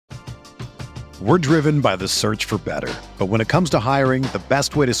We're driven by the search for better. But when it comes to hiring, the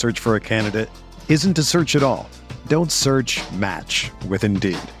best way to search for a candidate isn't to search at all. Don't search, match with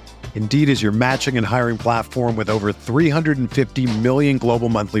Indeed. Indeed is your matching and hiring platform with over 350 million global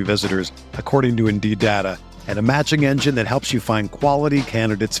monthly visitors, according to Indeed data, and a matching engine that helps you find quality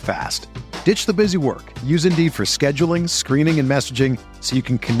candidates fast. Ditch the busy work. Use Indeed for scheduling, screening, and messaging so you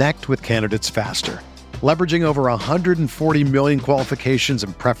can connect with candidates faster. Leveraging over 140 million qualifications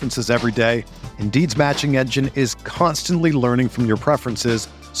and preferences every day, Indeed's matching engine is constantly learning from your preferences,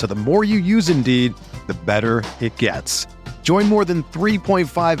 so the more you use Indeed, the better it gets. Join more than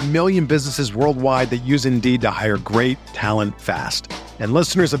 3.5 million businesses worldwide that use Indeed to hire great talent fast. And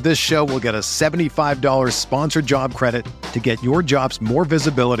listeners of this show will get a $75 sponsored job credit to get your jobs more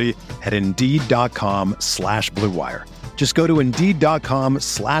visibility at Indeed.com/Blue Wire. Just go to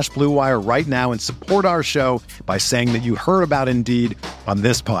Indeed.com/Blue Wire right now and support our show by saying that you heard about Indeed on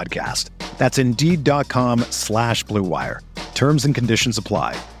this podcast. That's Indeed.com/Blue Wire. Terms and conditions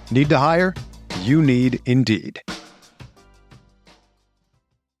apply. Need to hire? You need Indeed.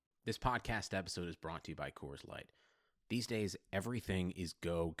 This podcast episode is brought to you by Coors Light. These days, everything is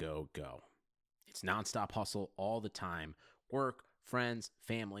go, go, go. It's nonstop hustle all the time. Work, friends,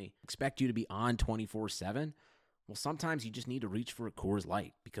 family, expect you to be on 24/7. Well, sometimes you just need to reach for a Coors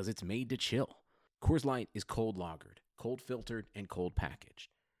Light because it's made to chill. Coors Light is cold lagered, cold filtered, and cold packaged.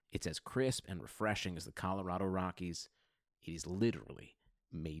 It's as crisp and refreshing as the Colorado Rockies. It is literally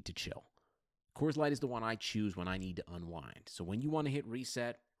made to chill. Coors Light is the one I choose when I need to unwind. So when you want to hit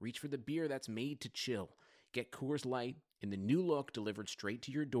reset, reach for the beer that's made to chill. Get Coors Light in the new look delivered straight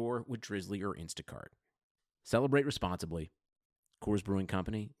to your door with Drizzly or Instacart. Celebrate responsibly. Coors Brewing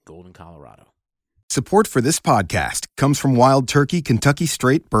Company, Golden, Colorado. Support for this podcast comes from Wild Turkey Kentucky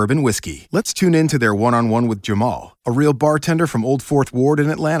Straight Bourbon Whiskey. Let's tune in to their one-on-one with Jamal, a real bartender from Old Fourth Ward in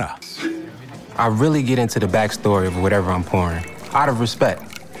Atlanta. I really get into the backstory of whatever I'm pouring, out of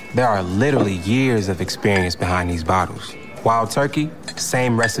respect. There are literally years of experience behind these bottles. Wild Turkey,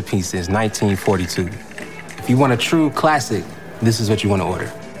 same recipe since 1942. If you want a true classic, this is what you want to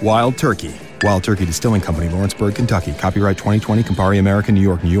order. Wild Turkey. Wild Turkey Distilling Company, Lawrenceburg, Kentucky. Copyright 2020, Campari American, New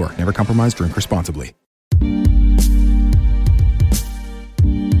York, New York. Never compromise, drink responsibly.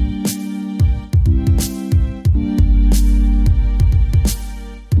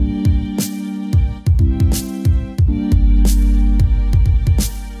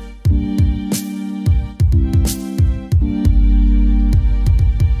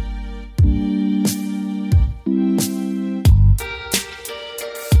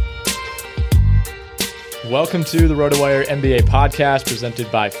 Welcome to the RotoWire NBA podcast presented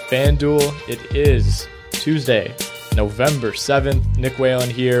by FanDuel. It is Tuesday, November 7th. Nick Whalen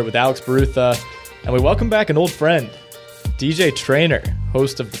here with Alex Barutha, and we welcome back an old friend, DJ Traynor,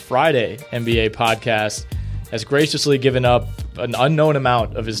 host of the Friday NBA podcast, has graciously given up an unknown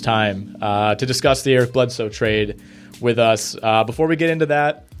amount of his time to discuss the Eric Bledsoe trade with us. Before we get into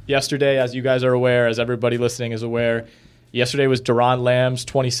that, yesterday, as you guys are aware, as everybody listening is aware, yesterday was Duran Lamb's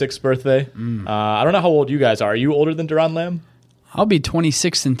 26th birthday. I don't know how old you guys are. Are you older than Duran Lamb? I'll be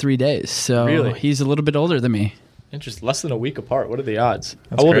 26 in 3 days, so really? He's a little bit older than me. Interesting. Less than a week apart. What are the odds?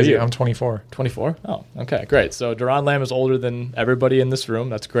 That's how old crazy. are you? I'm 24. 24? Oh, okay, great. So Duran Lamb is older than everybody in this room.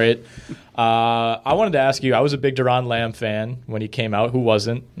 That's great. I wanted to ask you, I was a big Duran Lamb fan when he came out. Who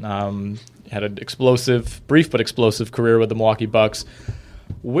wasn't? Had an brief but explosive career with the Milwaukee Bucks.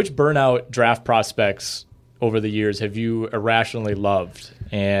 Which burnout draft prospects over the years have you irrationally loved?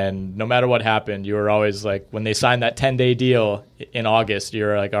 And no matter what happened, you were always like, when they signed that 10-day deal in August,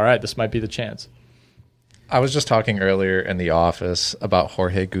 you're like, all right, this might be the chance. I was just talking earlier in the office about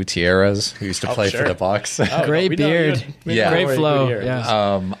Jorge Gutierrez, who used to play for the Bucks. Great beard. Great flow.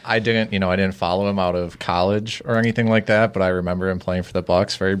 Yeah. I didn't follow him out of college or anything like that, but I remember him playing for the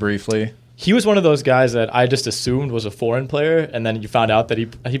Bucks very briefly. He was one of those guys that I just assumed was a foreign player, and then you found out that he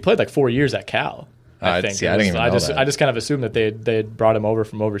played like 4 years at Cal. I think. I didn't even know that. I just kind of assumed that they had brought him over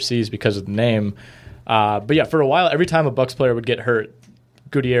from overseas because of the name. But yeah, for a while, every time a Bucks player would get hurt,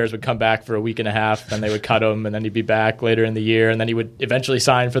 Gutierrez would come back for a week and a half, then they would cut him, and then he'd be back later in the year, and then he would eventually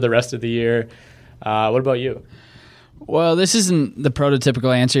sign for the rest of the year. What about you? Well, this isn't the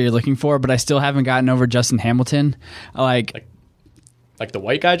prototypical answer you're looking for, but I still haven't gotten over Justin Hamilton. Like the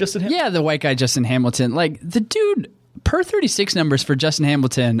white guy Justin Hamilton? Yeah, the white guy Justin Hamilton. Like, the dude, per 36 numbers for Justin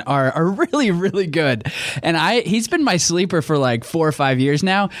Hamilton are really, really good. And he's been my sleeper for like 4 or 5 years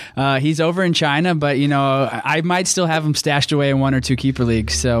now. He's over in China, but I might still have him stashed away in 1 or 2 keeper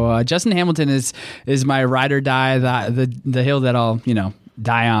leagues. So Justin Hamilton is my ride or die, the hill that I'll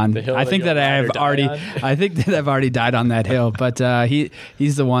die on. I think that I've already died on that hill, but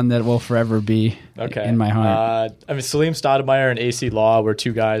he's the one that will forever be in my heart. Salim Stoudemire and AC Law were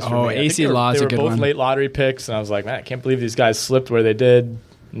two guys. AC Law is a good one. They were both late lottery picks, and I was like, man, I can't believe these guys slipped where they did.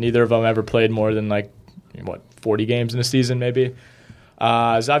 Neither of them ever played more than 40 games in a season, maybe.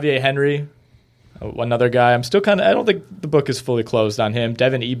 Xavier Henry, another guy. I don't think the book is fully closed on him.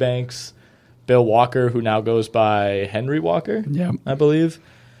 Devin Ebanks, Bill Walker, who now goes by Henry Walker, I believe.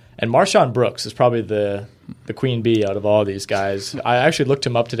 And Marshawn Brooks is probably the queen bee out of all these guys. I actually looked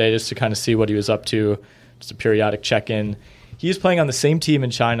him up today just to kind of see what he was up to, just a periodic check-in. He's playing on the same team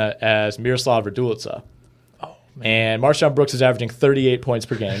in China as Miroslav Raduljic. And Marshawn Brooks is averaging 38 points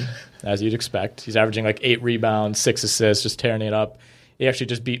per game, as you'd expect. He's averaging 8 rebounds, 6 assists, just tearing it up. He actually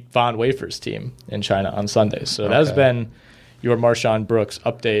just beat Von Wafer's team in China on Sunday. So that has been your Marshawn Brooks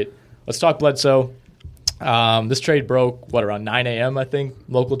update. Let's talk Bledsoe. This trade broke, around 9 a.m., I think,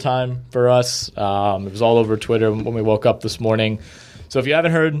 local time for us. It was all over Twitter when we woke up this morning. So if you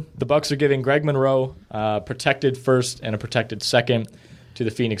haven't heard, the Bucks are giving Greg Monroe a protected first and a protected second to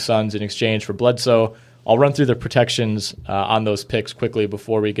the Phoenix Suns in exchange for Bledsoe. I'll run through the protections on those picks quickly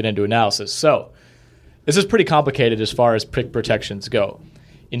before we get into analysis. So this is pretty complicated as far as pick protections go.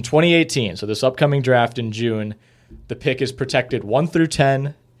 In 2018, so this upcoming draft in June, the pick is protected 1 through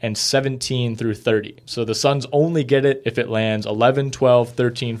 10 and 17 through 30. So the Suns only get it if it lands 11, 12,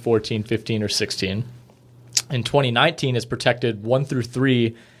 13, 14, 15, or 16. In 2019, it's protected 1 through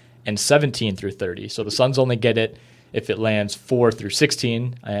 3 and 17 through 30. So the Suns only get it if it lands 4 through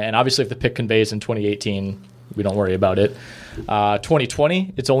 16. And obviously if the pick conveys in 2018, we don't worry about it.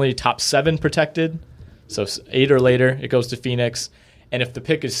 2020, it's only top 7 protected. So 8 or later, it goes to Phoenix. And if the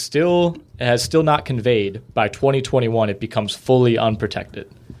pick has still not conveyed by 2021, it becomes fully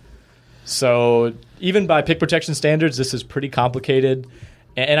unprotected. So even by pick protection standards, this is pretty complicated.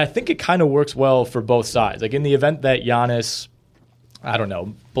 And I think it kind of works well for both sides. In the event that Giannis,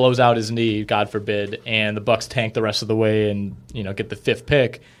 blows out his knee, God forbid, and the Bucks tank the rest of the way and get the 5th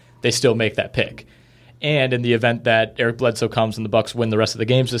pick, they still make that pick. And in the event that Eric Bledsoe comes and the Bucks win the rest of the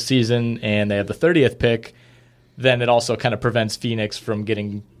games this season and they have the 30th pick, then it also kind of prevents Phoenix from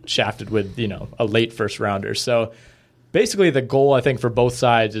getting shafted with, a late first rounder. So basically the goal, I think, for both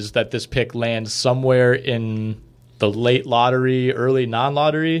sides is that this pick lands somewhere in the late lottery, early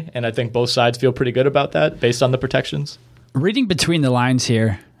non-lottery, and I think both sides feel pretty good about that based on the protections. Reading between the lines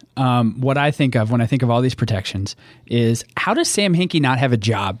here, what I think of when I think of all these protections is, how does Sam Hinkie not have a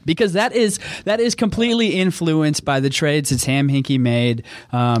job? Because that is completely influenced by the trades that Sam Hinkie made,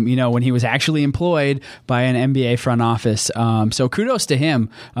 when he was actually employed by an NBA front office. So kudos to him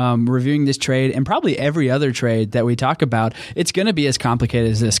reviewing this trade and probably every other trade that we talk about. It's going to be as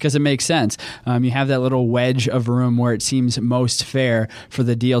complicated as this because it makes sense. You have that little wedge of room where it seems most fair for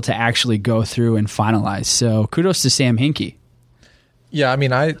the deal to actually go through and finalize. So kudos to Sam Hinkie. Yeah,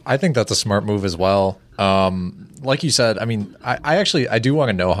 I think that's a smart move as well. Like you said, I do want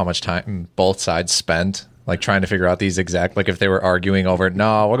to know how much time both sides spent trying to figure out these exact, if they were arguing over,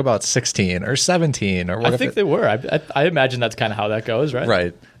 no, what about 16 or 17? Or what I think they were. I imagine that's kind of how that goes, right?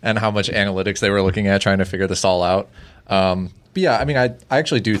 Right. And how much analytics they were looking at trying to figure this all out. But yeah, I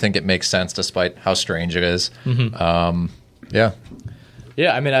actually do think it makes sense despite how strange it is. Mm-hmm. Yeah.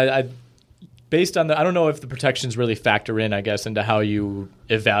 Yeah, based on I don't know if the protections really factor in, I guess, into how you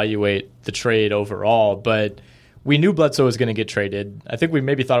evaluate the trade overall, but we knew Bledsoe was going to get traded. I think we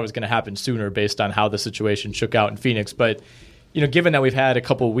maybe thought it was going to happen sooner based on how the situation shook out in Phoenix. But, given that we've had a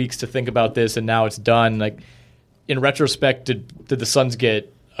couple of weeks to think about this and now it's done, in retrospect, did the Suns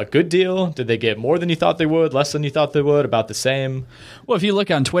get a good deal? Did they get more than you thought they would, less than you thought they would, about the same? Well, if you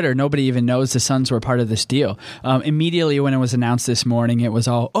look on Twitter, nobody even knows the Suns were part of this deal. Immediately when it was announced this morning, it was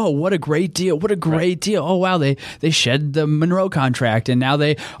all, oh, what a great deal. What a great deal. Oh, wow, they shed the Monroe contract, and now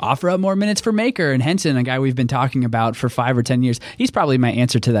they offer up more minutes for Maker and Henson, a guy we've been talking about for 5 or 10 years. He's probably my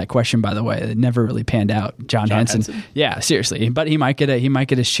answer to that question, by the way. It never really panned out, John Henson. Yeah, seriously. But he might get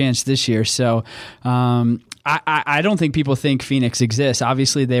his chance this year. So I don't think people think Phoenix exists.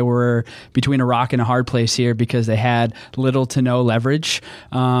 Obviously, they were between a rock and a hard place here because they had little to no leverage.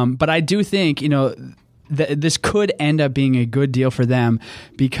 But I do think, this could end up being a good deal for them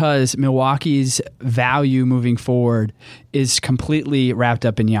because Milwaukee's value moving forward is completely wrapped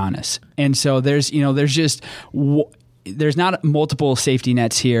up in Giannis. And so there's not multiple safety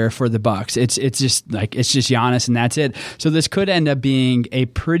nets here for the Bucks. It's just Giannis and that's it. So this could end up being a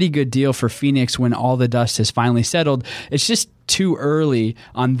pretty good deal for Phoenix when all the dust has finally settled. It's just too early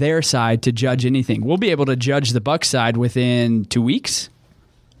on their side to judge anything. We'll be able to judge the Bucks side within 2 weeks.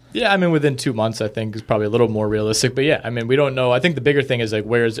 Yeah, I mean, within 2 months, I think is probably a little more realistic. But yeah, I mean, we don't know. I think the bigger thing is like,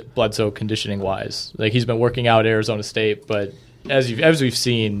 where is Bledsoe conditioning wise? Like, he's been working out at Arizona State, but as we've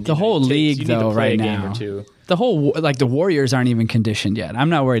seen, the whole league though right now, the whole the Warriors aren't even conditioned yet. I'm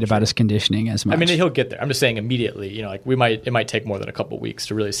not worried about his conditioning as much. I mean, he'll get there. I'm just saying immediately. Like it might take more than a couple weeks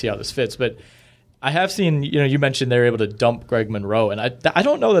to really see how this fits, but. I have seen, you mentioned they're able to dump Greg Monroe, and I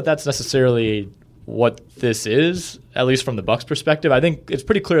don't know that that's necessarily what this is, at least from the Bucks' perspective. I think it's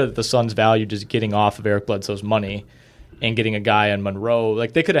pretty clear that the Suns value just getting off of Eric Bledsoe's money and getting a guy on Monroe.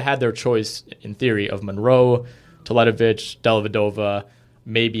 Like, they could have had their choice, in theory, of Monroe, Teletovic, Dellavedova,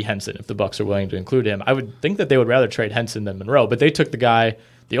 maybe Henson, if the Bucks are willing to include him. I would think that they would rather trade Henson than Monroe, but they took the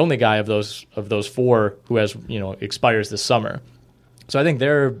only guy of those four who has, expires this summer. So I think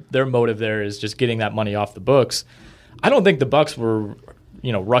their motive there is just getting that money off the books. I don't think the Bucks were,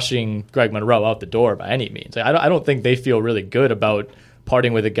 rushing Greg Monroe out the door by any means. I don't think they feel really good about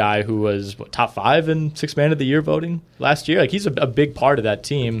parting with a guy who was top 5 in Sixth Man of the Year voting last year. Like, he's a big part of that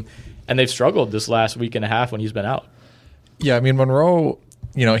team, and they've struggled this last week and a half when he's been out. Yeah, I mean, Monroe,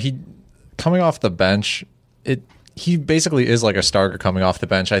 he coming off the bench, he basically is like a starter coming off the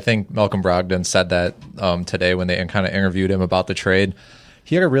bench. I think Malcolm Brogdon said that today when they kind of interviewed him about the trade.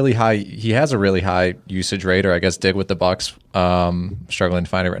 He has a really high usage rate, or I guess did with the Bucks. Struggling to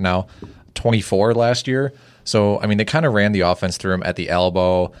find it right now. 24 last year. So, I mean, they kind of ran the offense through him at the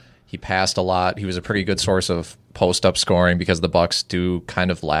elbow. He passed a lot. He was a pretty good source of post-up scoring because the Bucks do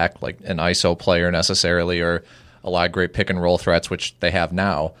kind of lack like an ISO player necessarily, or a lot of great pick and roll threats, which they have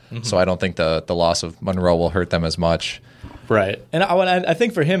now. Mm-hmm. So I don't think the loss of Monroe will hurt them as much. Right. And I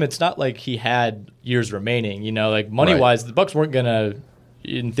think for him, it's not like he had years remaining. Like money-wise, the Bucks weren't going to,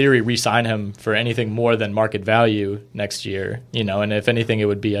 in theory, re-sign him for anything more than market value next year. And if anything, it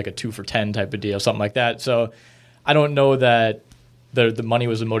would be like a 2 for $10 type of deal, something like that. So I don't know that the money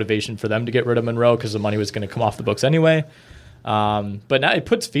was a motivation for them to get rid of Monroe, because the money was going to come off the books anyway. But now it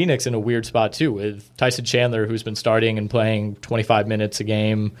puts Phoenix in a weird spot too, with Tyson Chandler, who's been starting and playing 25 minutes a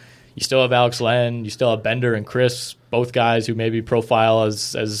game. You still have Alex Len, you still have Bender and Chris, both guys who maybe profile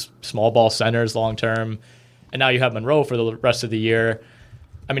as small ball centers long term. And now you have Monroe for the rest of the year.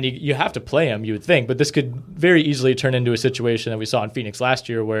 I mean, you have to play him, you would think, but this could very easily turn into a situation that we saw in Phoenix last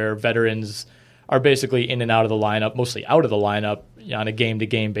year, where veterans are basically in and out of the lineup, mostly out of the lineup on a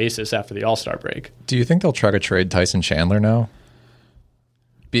game-to-game basis after the All-Star break. Do you think they'll try to trade Tyson Chandler now?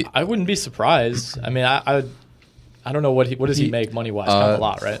 I wouldn't be surprised. I mean, I don't know what does he make money-wise? Kind of a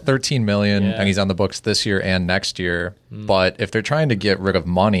lot, right? $13 million, and he's on the books this year and next year. But if they're trying to get rid of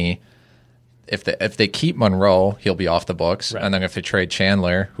money, if they keep Monroe, he'll be off the books. Right. And then if they trade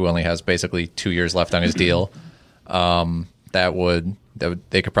Chandler, who only has basically 2 years left on his deal,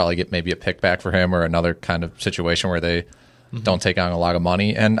 they could probably get maybe a pick back for him, or another kind of situation where they don't take on a lot of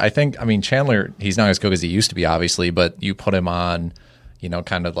money. And I think, Chandler, he's not as good as he used to be, obviously, but you put him on,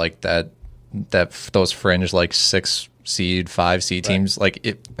 kind of like those fringe like 6 seed, 5 seed teams. Like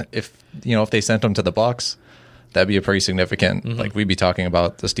if they sent him to the Bucks, that'd be a pretty significant. Like, we'd be talking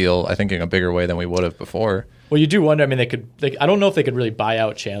about this deal, I think, in a bigger way than we would have before. Well, you do wonder. I mean, I don't know if they could really buy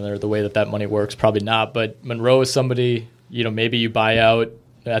out Chandler the way that money works. Probably not. But Monroe is somebody, maybe you buy out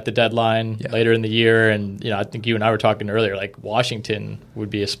at the deadline later in the year. And, I think you and I were talking earlier, like Washington would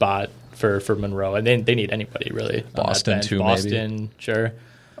be a spot for Monroe. And they need anybody, really. Boston, too, Boston, maybe. Sure.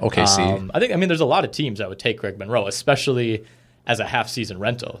 OKC. I think, there's a lot of teams that would take Greg Monroe, especially as a half-season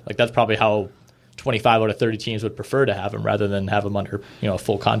rental. Like, that's probably how 25 out of 30 teams would prefer to have him rather than have him under a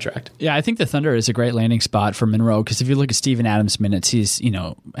full contract. Yeah, I think the Thunder is a great landing spot for Monroe, because if you look at Steven Adams' minutes, he's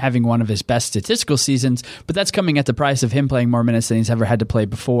having one of his best statistical seasons, but that's coming at the price of him playing more minutes than he's ever had to play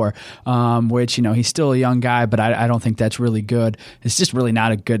before, which he's still a young guy, but I don't think that's really good. It's just really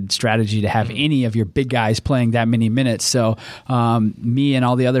not a good strategy to have any of your big guys playing that many minutes. So me and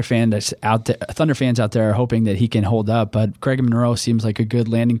all the other fans out there, Thunder fans out there, are hoping that he can hold up, but Greg Monroe seems like a good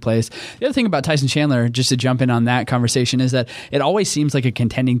landing place. The other thing about Tyson Chandler, just to jump in on that conversation, is that it always seems like a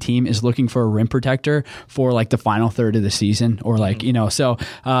contending team is looking for a rim protector for like the final third of the season, or like, so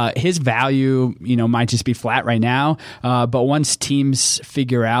his value, might just be flat right now. But once teams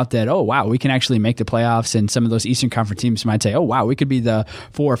figure out that, oh, wow, we can actually make the playoffs, and some of those Eastern Conference teams might say, oh, wow, we could be the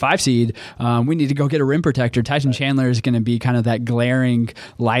 4 or 5 seed. We need to go get a rim protector. Tyson Chandler is going to be kind of that glaring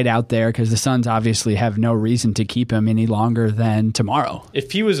light out there, because the Suns obviously have no reason to keep him any longer than tomorrow.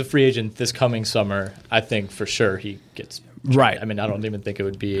 If he was a free agent this coming summer, I think for sure he gets traded. Right. I don't even think it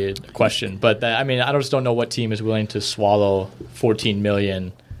would be a question. But I just don't know what team is willing to swallow $14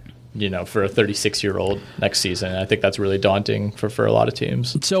 million for a 36-year-old next season. And I think that's really daunting for a lot of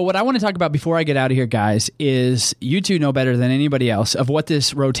teams. So what I want to talk about before I get out of here, guys, is you two know better than anybody else of what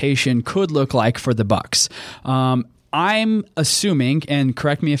this rotation could look like for the Bucks. I'm assuming, and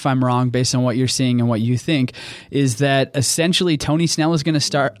correct me if I'm wrong based on what you're seeing and what you think, is that essentially Tony Snell is going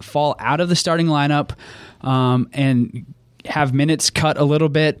to fall out of the starting lineup and have minutes cut a little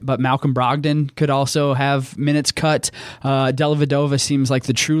bit, but Malcolm Brogdon could also have minutes cut. Dellavedova seems like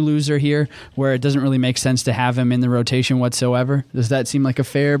the true loser here, where it doesn't really make sense to have him in the rotation whatsoever. Does that seem like a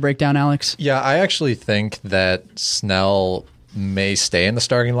fair breakdown, Alex? Yeah, I actually think that Snell may stay in the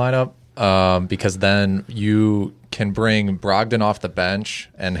starting lineup because then you can bring Brogdon off the bench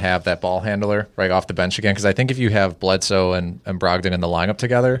and have that ball handler right off the bench again. Because I think if you have Bledsoe and Brogdon in the lineup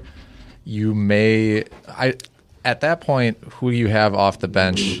together, you may... At that point, who do you have off the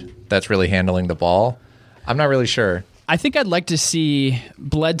bench that's really handling the ball? I'm not really sure. I think I'd like to see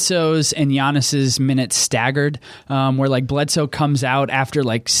Bledsoe's and Giannis's minutes staggered, where like Bledsoe comes out after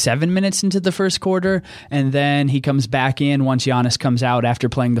like 7 minutes into the first quarter, and then he comes back in once Giannis comes out after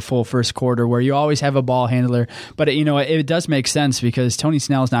playing the full first quarter, where you always have a ball handler. But it does make sense because Tony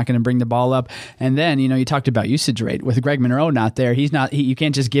Snell is not going to bring the ball up. And then, you talked about usage rate. With Greg Monroe not there, you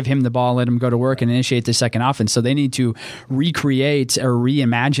can't just give him the ball, let him go to work and initiate the second offense. So they need to recreate or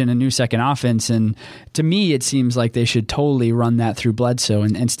reimagine a new second offense. And to me, it seems like they should totally run that through Bledsoe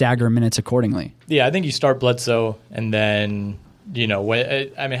and stagger minutes accordingly. Yeah, I think you start Bledsoe, and then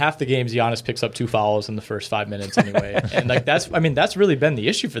half the games Giannis picks up 2 fouls in the first 5 minutes anyway, and that's really been the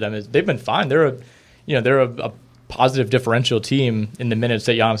issue for them. Is they've been fine. They're a positive differential team in the minutes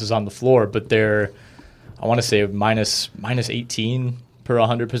that Giannis is on the floor, but they're, I want to say, minus 18 per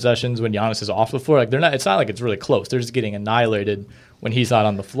 100 possessions when Giannis is off the floor. Like it's not like it's really close. They're just getting annihilated when he's not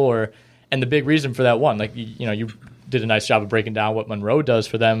on the floor. And the big reason for that you did a nice job of breaking down what Monroe does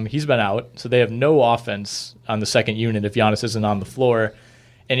for them. He's been out, so they have no offense on the second unit if Giannis isn't on the floor.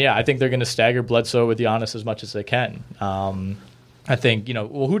 And yeah, I think they're going to stagger Bledsoe with Giannis as much as they can. I think,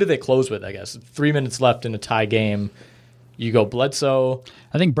 who do they close with, I guess? 3 minutes left in a tie game. You go Bledsoe.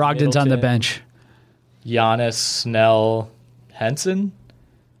 I think Brogdon's Middleton, on the bench. Giannis, Snell, Henson.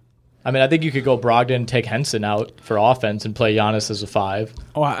 I think you could go Brogdon, take Henson out for offense, and play Giannis as a 5.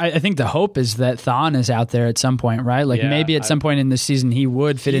 Oh, I think the hope is that Thon is out there at some point, right? Like maybe at some point in the season he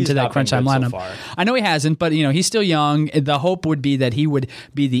would fit into that crunch time lineup. So I know he hasn't, but he's still young. The hope would be that he would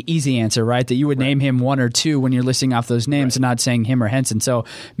be the easy answer, right? That you would name him 1 or 2 when you're listing off those names and not saying him or Henson. So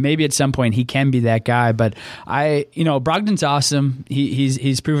maybe at some point he can be that guy. But Brogdon's awesome.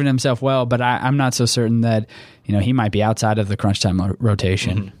 He's proven himself well, but I'm not so certain that he might be outside of the crunch time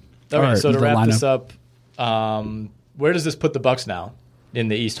rotation. Mm-hmm. All right, so to wrap this up, where does this put the Bucks now in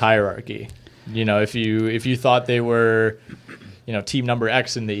the East hierarchy? If you thought they were, team number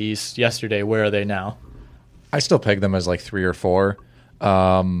X in the East yesterday, where are they now? I still peg them as like 3 or 4.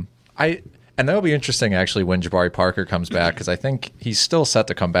 And that'll be interesting actually when Jabari Parker comes back, because I think he's still set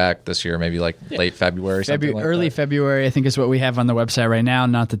to come back this year, maybe like late February, early February, I think is what we have on the website right now.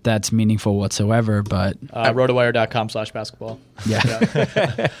 Not that that's meaningful whatsoever, but rotowire.com/basketball.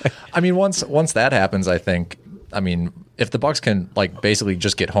 Yeah. Once that happens, I think, if the Bucks can basically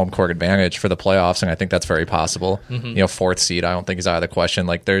just get home court advantage for the playoffs, and I think that's very possible. Mm-hmm. 4th seed, I don't think is out of the question.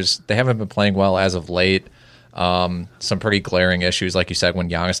 They haven't been playing well as of late. Some pretty glaring issues, like you said, when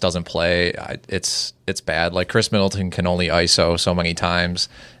Giannis doesn't play, it's bad. Like Chris Middleton can only ISO so many times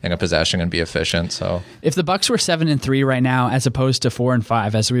in a possession and be efficient. So if the Bucks were 7-3 right now, as opposed to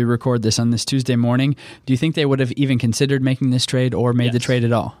 4-5, as we record this on this Tuesday morning, do you think they would have even considered making this trade or made the trade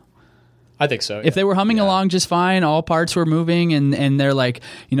at all? I think so. Yeah. If they were humming along just fine, all parts were moving, and they're like,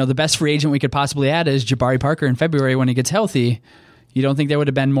 the best free agent we could possibly add is Jabari Parker in February when he gets healthy, you don't think they would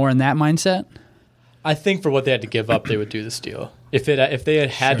have been more in that mindset? I think for what they had to give up, they would do this deal. If they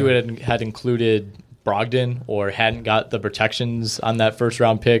had included Brogdon or hadn't got the protections on that first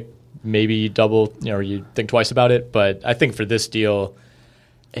round pick, maybe double, or you think twice about it. But I think for this deal,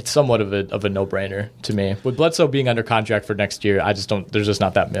 it's somewhat of a no-brainer to me. With Bledsoe being under contract for next year, there's just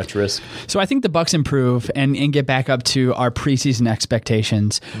not that much risk. So I think the Bucks improve and get back up to our preseason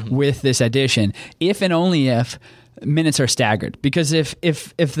expectations with this addition, if and only if minutes are staggered. Because if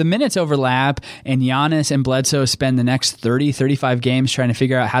the minutes overlap and Giannis and Bledsoe spend the next 30-35 games trying to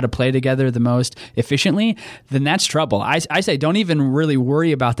figure out how to play together the most efficiently, then that's trouble. I say don't even really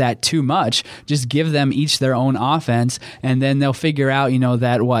worry about that too much. Just give them each their own offense, and then they'll figure out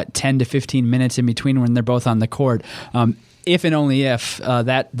that 10 to 15 minutes in between when they're both on the court. If and only if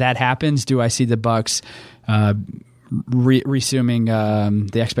that happens, do I see the Bucks resuming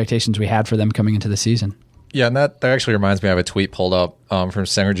the expectations we had for them coming into the season. Yeah, and that actually reminds me, I have a tweet pulled up from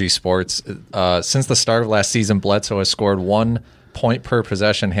Synergy Sports. Since the start of last season, Bledsoe has scored 1 point per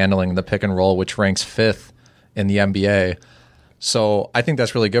possession handling the pick and roll, which ranks 5th in the NBA. So I think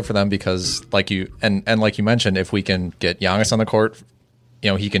that's really good for them because, like you mentioned, if we can get Giannis on the court,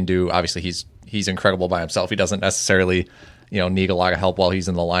 he can do. Obviously, he's incredible by himself. He doesn't necessarily, need a lot of help while he's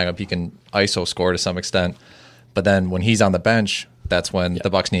in the lineup. He can ISO score to some extent, but then when he's on the bench, that's when the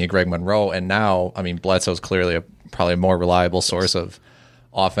Bucks need Greg Monroe. And now, I mean, Bledsoe's clearly probably a more reliable source of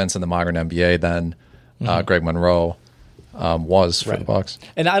offense in the modern NBA than Greg Monroe was for the Bucks.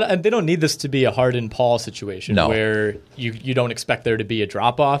 And they don't need this to be a Harden-Paul situation where you don't expect there to be a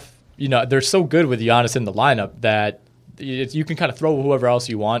drop-off. They're so good with Giannis in the lineup that you can kind of throw whoever else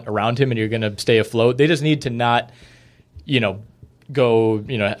you want around him and you're going to stay afloat. They just need to not,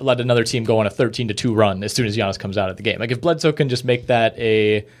 let another team go on a 13-2 run as soon as Giannis comes out of the game. Like if Bledsoe can just make that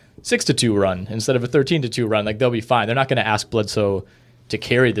a 6-2 run instead of a 13-2 run, like they'll be fine. They're not going to ask Bledsoe to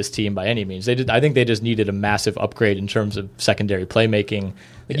carry this team by any means. I think they just needed a massive upgrade in terms of secondary playmaking.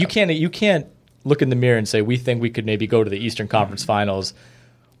 Like you can't look in the mirror and say we think we could maybe go to the Eastern Conference Finals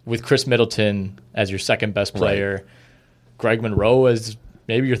with Chris Middleton as your second best player, Greg Monroe as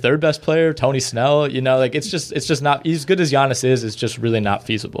maybe your third best player, Tony Snell. It's just not, as good as Giannis is, it's just really not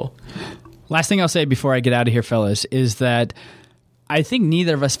feasible. Last thing I'll say before I get out of here, fellas, is that I think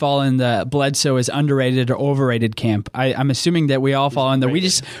neither of us fall in the Bledsoe is underrated or overrated camp. I'm assuming that we all fall in the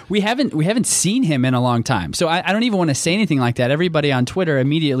we haven't seen him in a long time. So I don't even want to say anything like that. Everybody on Twitter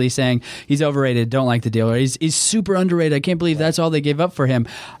immediately saying he's overrated, don't like the deal, or he's super underrated. I can't believe that's all they gave up for him.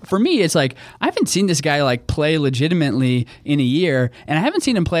 For me, it's like I haven't seen this guy like play legitimately in a year, and I haven't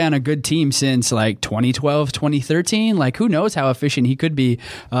seen him play on a good team since like 2012, 2013. Like who knows how efficient he could be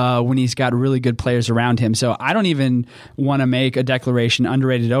when he's got really good players around him. So I don't even want to make a declaration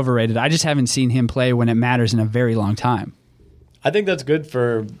underrated, overrated. I just haven't seen him play when it matters in a very long time. I think that's good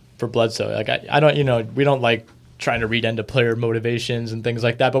for Bledsoe. Like I don't, we don't like trying to read into player motivations and things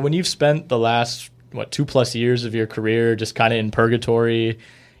like that. But when you've spent the last 2+ years of your career just kind of in purgatory,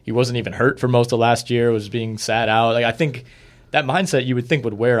 he wasn't even hurt for most of last year, was being sat out. Like I think that mindset you would think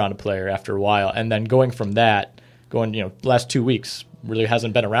would wear on a player after a while, and then going from that, last 2 weeks really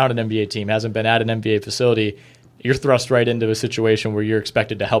hasn't been around an NBA team, hasn't been at an NBA facility. You're thrust right into a situation where you're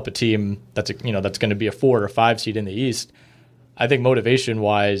expected to help a team that's going to be a 4 or 5 seed in the East. I think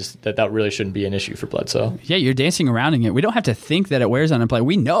motivation-wise, that really shouldn't be an issue for Bledsoe. Yeah, you're dancing around in it. We don't have to think that it wears on a player.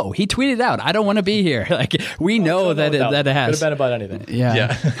 We know. He tweeted out, "I don't want to be here." Like we know that it has. Could have been about anything.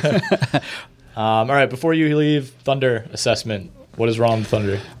 Yeah. All right. Before you leave, Thunder assessment. What is wrong with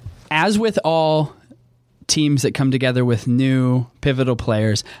Thunder? As with all teams that come together with new pivotal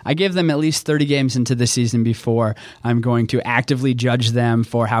players, I give them at least 30 games into the season before I'm going to actively judge them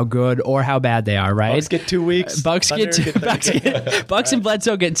for how good or how bad they are, right? Bucks get 2 weeks. Bucks and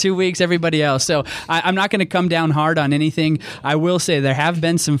Bledsoe get 2 weeks, everybody else. So I'm not going to come down hard on anything. I will say there have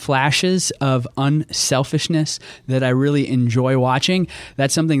been some flashes of unselfishness that I really enjoy watching.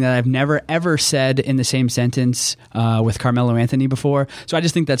 That's something that I've never, ever said in the same sentence with Carmelo Anthony before. So I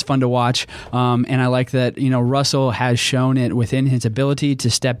just think that's fun to watch. And I like that, Russell has shown it within his ability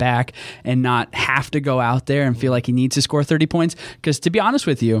to step back and not have to go out there and feel like he needs to score 30 points. Because to be honest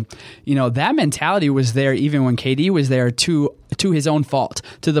with you, that mentality was there even when KD was there to his own fault,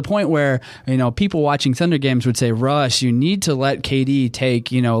 to the point where, people watching Thunder games would say, Russ, you need to let KD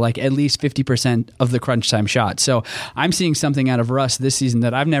take, like at least 50% of the crunch time shots. So I'm seeing something out of Russ this season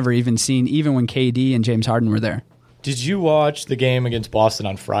that I've never even seen, even when KD and James Harden were there. Did you watch the game against Boston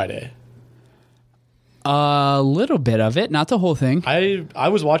on Friday? A little bit of it, not the whole thing. I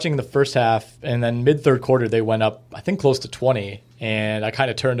was watching the first half, and then mid-third quarter they went up, I think, close to 20, and I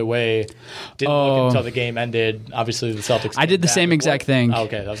kind of turned away, didn't look until the game ended. Obviously, the Celtics. I did the same exact thing. Oh,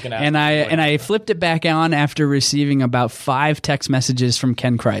 okay, I was going to ask. And I flipped it back on after receiving about 5 text messages from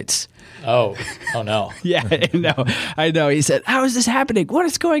Ken Kreitz. Oh no. Yeah, I know. He said, "How is this happening? What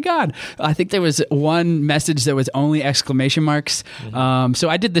is going on?" I think there was one message that was only exclamation marks. Mm-hmm. So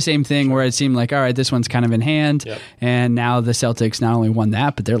I did the same thing where it seemed like, all right, this one's kind of in hand. Yep. And now the Celtics not only won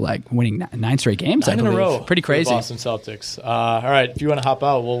that, but they're like winning 9 straight games. 9 in a row. Pretty crazy. Boston Celtics. All right, if you want to hop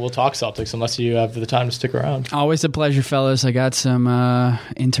out, we'll talk Celtics unless you have the time to stick around. Always a pleasure, fellas. I got some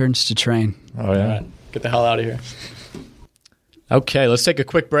interns to train. Oh, yeah. All right, get the hell out of here. Okay, let's take a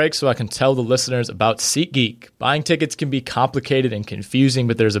quick break so I can tell the listeners about SeatGeek. Buying tickets can be complicated and confusing,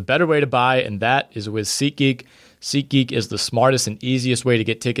 but there's a better way to buy, and that is with SeatGeek. SeatGeek is the smartest and easiest way to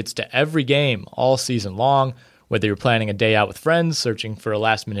get tickets to every game all season long, whether you're planning a day out with friends, searching for a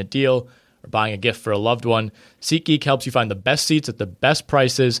last-minute deal, or buying a gift for a loved one. SeatGeek helps you find the best seats at the best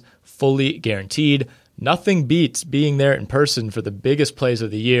prices, fully guaranteed. Nothing beats being there in person for the biggest plays of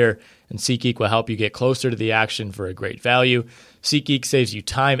the year, and SeatGeek will help you get closer to the action for a great value. SeatGeek saves you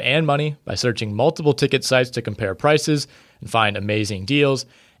time and money by searching multiple ticket sites to compare prices and find amazing deals.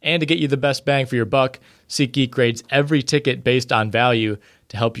 And to get you the best bang for your buck, SeatGeek grades every ticket based on value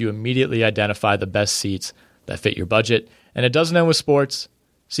to help you immediately identify the best seats that fit your budget. And it doesn't end with sports.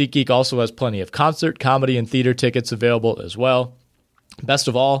 SeatGeek also has plenty of concert, comedy, and theater tickets available as well. Best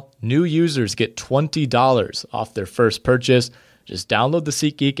of all, new users get $20 off their first purchase. Just download the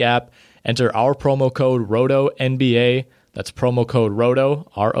SeatGeek app, enter our promo code ROTONBA. That's promo code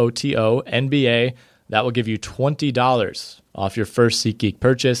ROTO, ROTO, NBA. That will give you $20 off your first SeatGeek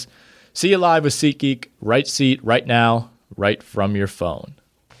purchase. See it live with SeatGeek, right seat, right now, right from your phone.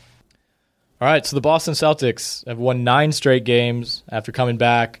 All right, so the Boston Celtics have won 9 straight games after coming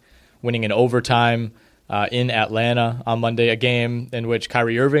back, winning in overtime in Atlanta on Monday, a game in which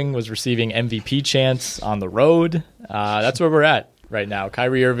Kyrie Irving was receiving MVP chants on the road. That's where we're at right now.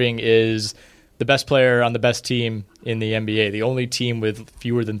 Kyrie Irving is the best player on the best team in the NBA. The only team with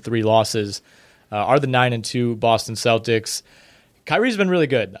fewer than 3 losses are the 9-2 Boston Celtics. Kyrie's been really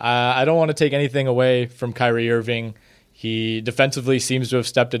good. I don't want to take anything away from Kyrie Irving. He defensively seems to have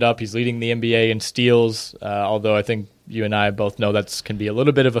stepped it up. He's leading the NBA in steals, although I think you and I both know that can be a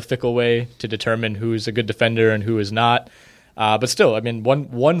little bit of a fickle way to determine who's a good defender and who is not. But still, I mean,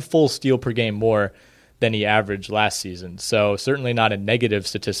 one full steal per game more than he averaged last season. So certainly not a negative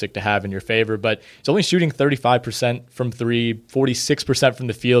statistic to have in your favor, but he's only shooting 35% from 3, 46% from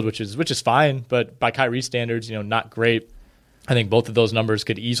the field, which is fine, but by Kyrie standards, not great. I think both of those numbers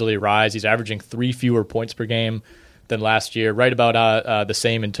could easily rise. He's averaging 3 fewer points per game than last year, right about the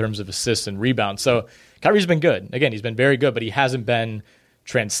same in terms of assists and rebounds. So Kyrie's been good. Again, he's been very good, but he hasn't been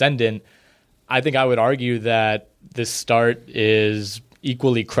transcendent. I think I would argue that this start is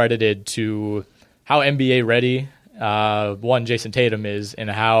equally credited to how NBA ready Jason Tatum is, and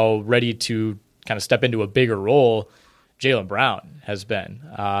how ready to kind of step into a bigger role Jaylen Brown has been.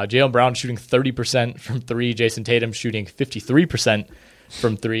 Jaylen Brown shooting 30% from 3, Jason Tatum shooting 53%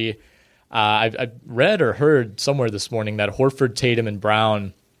 from 3. I read or heard somewhere this morning that Horford, Tatum, and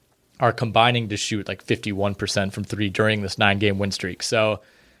Brown are combining to shoot like 51% from 3 during this 9-game win streak. So,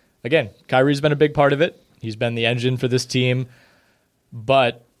 again, Kyrie's been a big part of it. He's been the engine for this team,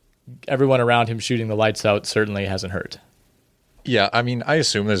 but everyone around him shooting the lights out certainly hasn't hurt. Yeah, I mean, I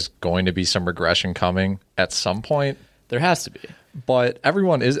assume there's going to be some regression coming at some point. There has to be. But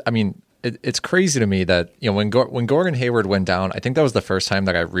everyone is, I mean, it's crazy to me that, when Gordon Hayward went down, I think that was the first time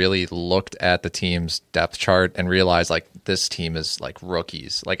that I really looked at the team's depth chart and realized, like, this team is like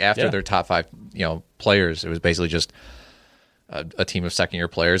rookies. Like, after their top 5, players, it was basically just a team of second-year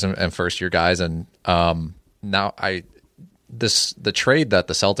players and first-year guys. And now the trade that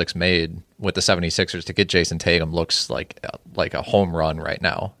the Celtics made with the 76ers to get Jason Tatum looks like a home run right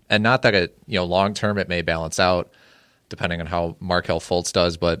now. And not that it, long term it may balance out depending on how Markelle Fultz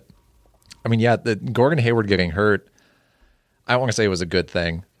does, but I mean, the Gordon Hayward getting hurt, I don't want to say it was a good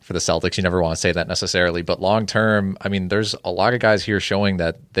thing for the Celtics. You never want to say that necessarily, but long term, I mean, there's a lot of guys here showing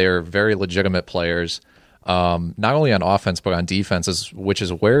that they're very legitimate players, not only on offense but on defense, which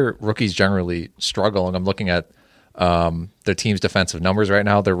is where rookies generally struggle. And I'm looking at their team's defensive numbers right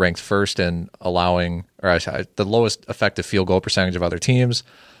now. They're ranked first in allowing, or the lowest effective field goal percentage of other teams.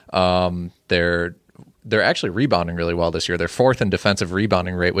 They're actually rebounding really well this year. They're 4th in defensive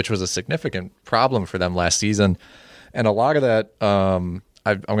rebounding rate, which was a significant problem for them last season. And a lot of that, I'm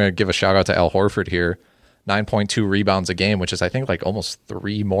going to give a shout out to Al Horford here, 9.2 rebounds a game, which is I think like almost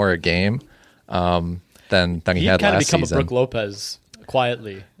 3 more a game than he had last season. He kind of become a Brook Lopez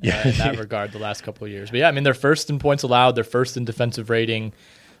quietly in that regard the last couple of years. But yeah, I mean, they're first in points allowed, they're first in defensive rating.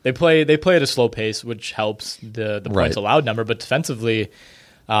 They play at a slow pace, which helps the points allowed number, but defensively,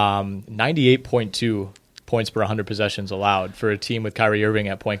 98.2 points per 100 possessions allowed for a team with Kyrie Irving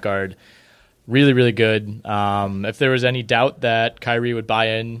at point guard. Really, really good. If there was any doubt that Kyrie would buy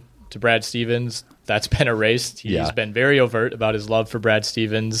in to Brad Stevens, that's been erased. He's been very overt about his love for Brad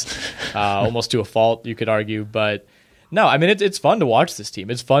Stevens, almost to a fault, you could argue. But no, I mean, it's fun to watch this team.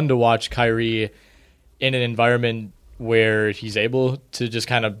 It's fun to watch Kyrie in an environment where he's able to just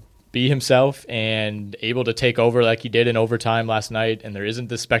kind of be himself and able to take over like he did in overtime last night, and there isn't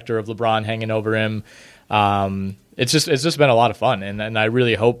the specter of LeBron hanging over him. It's just been a lot of fun, and I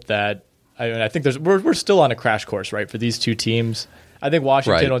really hope that I think we're still on a crash course, right, for these two teams. I think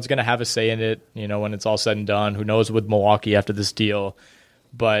Washington is going to have a say in it, when it's all said and done. Who knows with Milwaukee after this deal?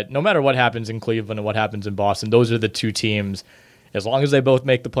 But no matter what happens in Cleveland and what happens in Boston, those are the two teams, as long as they both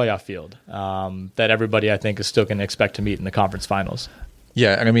make the playoff field, that everybody I think is still going to expect to meet in the conference finals.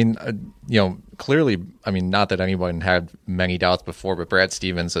 Yeah, and I mean, clearly, I mean, not that anyone had many doubts before, but Brad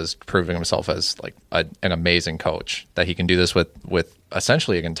Stevens is proving himself as like an amazing coach, that he can do this with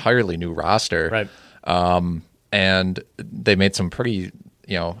essentially an entirely new roster. Right. And they made some pretty,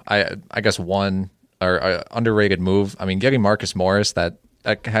 I guess one underrated move. I mean, getting Marcus Morris, that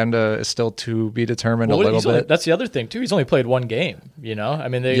kind of is still to be determined a little bit. That's the other thing too. He's only played one game. I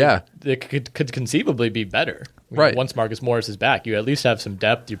mean, they could conceivably be better. Right. Once Marcus Morris is back, you at least have some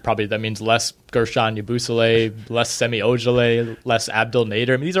depth. That means less Gershon Yabusele, less Semi Ojeleye, less Abdel Nader.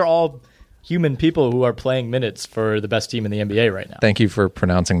 I mean, these are all human people who are playing minutes for the best team in the NBA right now. Thank you for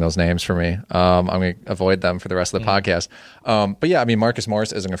pronouncing those names for me. I'm going to avoid them for the rest of the podcast. But yeah, I mean, Marcus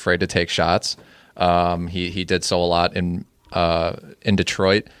Morris isn't afraid to take shots. He did so a lot in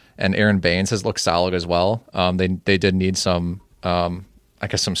Detroit, and Aaron Baines has looked solid as well. They did need some, I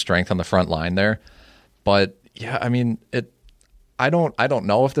guess, some strength on the front line there, but yeah, I mean, I don't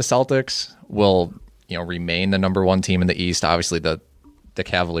know if the Celtics will, remain the number one team in the East. Obviously, the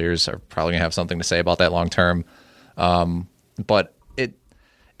Cavaliers are probably gonna have something to say about that long term, but it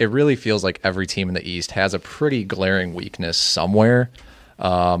really feels like every team in the East has a pretty glaring weakness somewhere,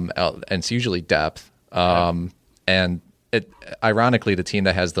 and it's usually depth. And ironically, the team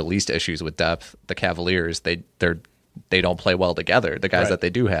that has the least issues with depth, the Cavaliers, they don't play well together. The guys that they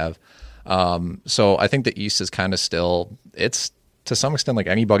do have. So I think the East is kind of still, it's to some extent like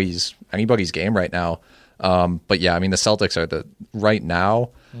anybody's game right now. But yeah, I mean, the Celtics are right now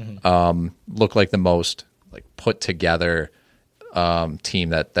look like the most like put together team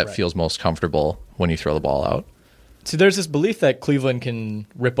that feels most comfortable when you throw the ball out. So there's this belief that Cleveland can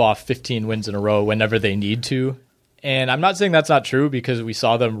rip off 15 wins in a row whenever they need to. And I'm not saying that's not true, because we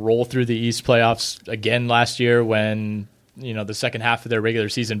saw them roll through the East playoffs again last year when, the second half of their regular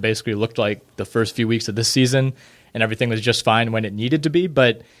season basically looked like the first few weeks of this season, and everything was just fine when it needed to be.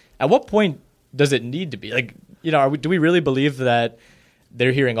 But at what point does it need to be? Like, do we really believe that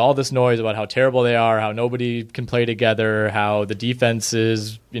they're hearing all this noise about how terrible they are, how nobody can play together, how the defense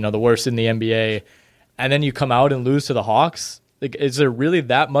is, the worst in the NBA, and then you come out and lose to the Hawks? Like, is there really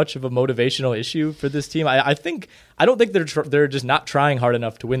that much of a motivational issue for this team? I don't think they're just not trying hard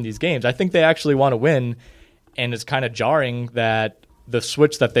enough to win these games. I think they actually want to win, and it's kind of jarring that the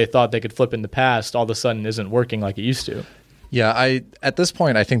switch that they thought they could flip in the past all of a sudden isn't working like it used to. Yeah, at this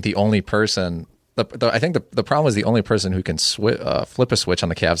point, I think the only person, I think the problem is the only person who can flip a switch on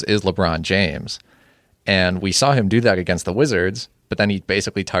the Cavs is LeBron James, and we saw him do that against the Wizards. But then he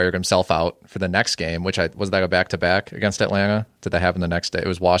basically tired himself out for the next game, which was that a back-to-back against Atlanta? Did that happen the next day? It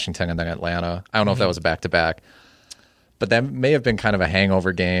was Washington and then Atlanta. I don't know if that was a back-to-back. But that may have been kind of a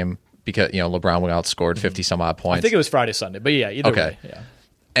hangover game because, LeBron went outscored 50-some-odd points. I think it was Friday, Sunday. But yeah, either way. Yeah.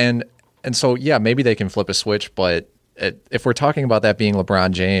 And so, yeah, maybe they can flip a switch. But if we're talking about that being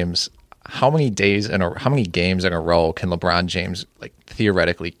LeBron James, how many games in a row can LeBron James like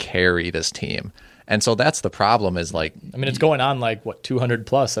theoretically carry this team? And so that's the problem is like... I mean, it's going on like, 200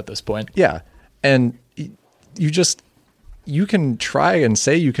 plus at this point. Yeah. And you can try and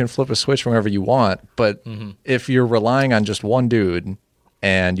say you can flip a switch whenever you want, but if you're relying on just one dude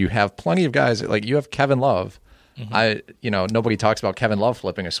and you have plenty of guys, like you have Kevin Love. Nobody talks about Kevin Love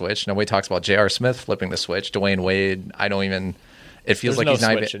flipping a switch. Nobody talks about J.R. Smith flipping the switch. Dwayne Wade, it feels like he's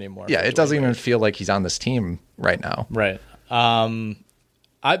not even... anymore. Yeah, it doesn't even feel like he's on this team right now. Right.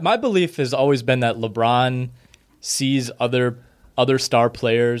 My belief has always been that LeBron sees other star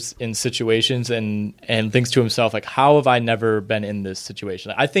players in situations and thinks to himself, like, how have I never been in this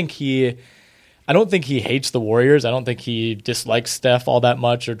situation? I don't think he hates the Warriors. I don't think he dislikes Steph all that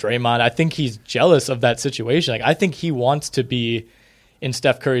much or Draymond. I think he's jealous of that situation. Like, I think he wants to be in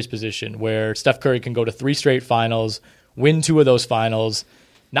Steph Curry's position where Steph Curry can go to 3 straight finals, win 2 of those finals,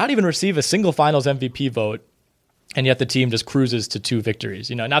 not even receive a single finals MVP vote, and yet the team just cruises to 2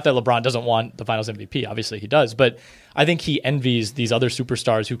 victories. Not that LeBron doesn't want the finals MVP. Obviously he does. But I think he envies these other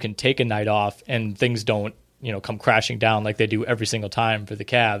superstars who can take a night off and things don't, come crashing down like they do every single time for the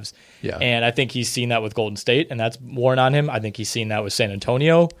Cavs. Yeah. And I think he's seen that with Golden State, and that's worn on him. I think he's seen that with San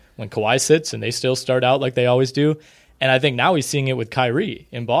Antonio when Kawhi sits and they still start out like they always do. And I think now he's seeing it with Kyrie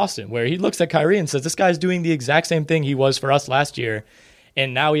in Boston, where he looks at Kyrie and says, this guy's doing the exact same thing he was for us last year.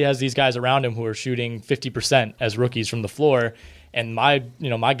 And now he has these guys around him who are shooting 50% as rookies from the floor. And my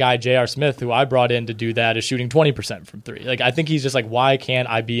guy, J.R. Smith, who I brought in to do that, is shooting 20% from 3. Like, I think he's just like, why can't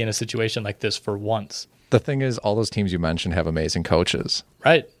I be in a situation like this for once? The thing is, all those teams you mentioned have amazing coaches.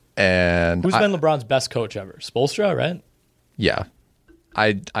 Right. And who's been LeBron's best coach ever? Spoelstra, right? Yeah.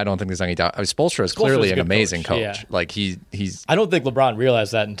 I don't think there's any doubt. Spoelstra is clearly an amazing coach. Yeah. Like he's. I don't think LeBron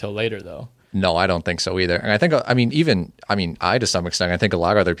realized that until later, though. No, I don't think so either. And I think, I to some extent, I think a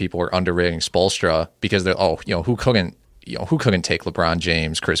lot of other people were underrating Spoelstra because they're, who couldn't take LeBron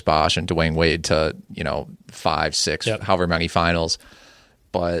James, Chris Bosh, and Dwayne Wade to, 5, 6, however many finals.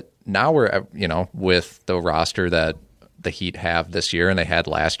 But now we're, with the roster that the Heat have this year and they had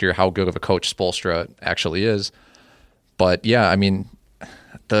last year, how good of a coach Spoelstra actually is. But yeah, I mean,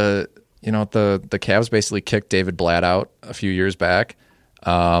 the Cavs basically kicked David Blatt out a few years back.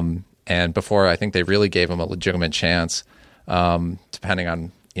 And before, I think they really gave him a legitimate chance, depending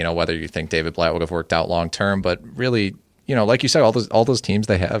on, whether you think David Blatt would have worked out long term. But really, like you said, all those teams,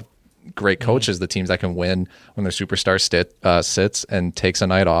 they have great coaches, the teams that can win when their superstar sits and takes a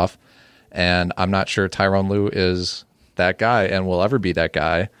night off. And I'm not sure Tyronn Lue is that guy and will ever be that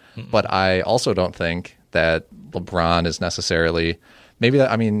guy. But I also don't think that LeBron is necessarily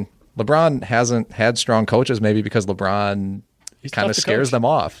LeBron hasn't had strong coaches maybe because LeBron kind of scares them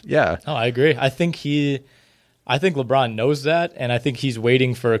off. Yeah. Oh, I agree. I think LeBron knows that, and I think he's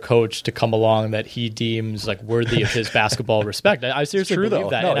waiting for a coach to come along that he deems like worthy of his basketball respect. I seriously believe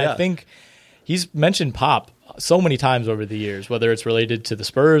that. I think he's mentioned Pop so many times over the years, whether it's related to the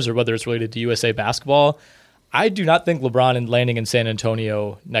Spurs or whether it's related to USA basketball. I do not think LeBron and landing in San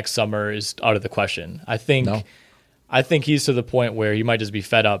Antonio next summer is out of the question. I think he's to the point where he might just be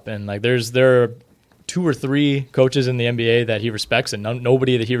fed up, and like there are 2 or 3 coaches in the NBA that he respects, and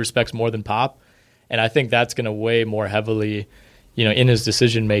nobody that he respects more than Pop. And I think that's going to weigh more heavily, in his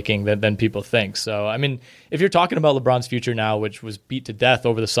decision making than people think. So, I mean, if you're talking about LeBron's future now, which was beat to death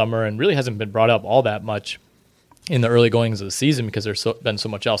over the summer and really hasn't been brought up all that much in the early goings of the season because there's been so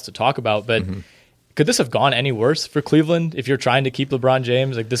much else to talk about, but could this have gone any worse for Cleveland if you're trying to keep LeBron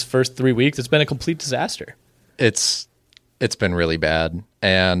James? Like this first 3 weeks, it's been a complete disaster. It's been really bad,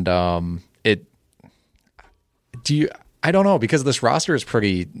 and I don't know, because this roster is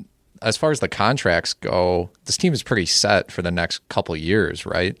pretty, as far as the contracts go, this team is pretty set for the next couple of years,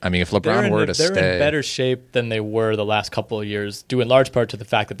 right? I mean, if LeBron were to stay, they're in better shape than they were the last couple of years, due in large part to the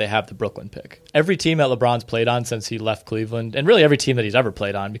fact that they have the Brooklyn pick. Every team that LeBron's played on since he left Cleveland, and really every team that he's ever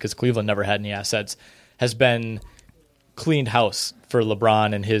played on, because Cleveland never had any assets, has been cleaned house for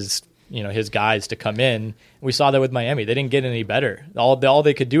LeBron and his guys to come in. We saw that with Miami. They didn't get any better. All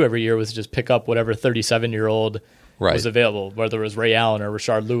they could do every year was just pick up whatever 37-year-old was available, whether it was Ray Allen or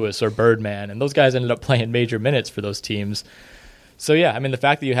Rashard Lewis or Birdman. And those guys ended up playing major minutes for those teams. So, yeah, I mean, the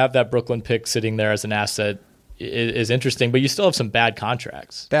fact that you have that Brooklyn pick sitting there as an asset is interesting, but you still have some bad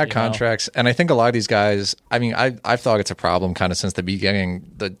contracts. And I think a lot of these guys, I mean, I've thought it's a problem kind of since the beginning.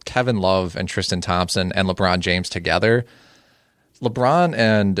 The Kevin Love and Tristan Thompson and LeBron James together. LeBron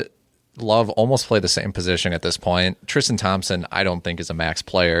and Love almost play the same position at this point. Tristan Thompson, I don't think, is a max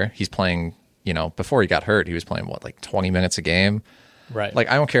player. He's playing, before he got hurt, he was playing, 20 minutes a game? Right. Like,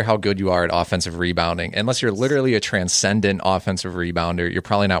 I don't care how good you are at offensive rebounding. Unless you're literally a transcendent offensive rebounder, you're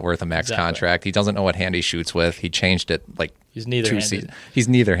probably not worth a max contract. He doesn't know what hand he shoots with. He changed it he's neither-handed. He's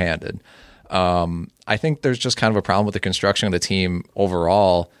neither-handed. I think there's just kind of a problem with the construction of the team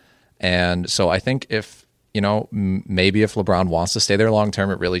overall. And so I think if, maybe if LeBron wants to stay there long term,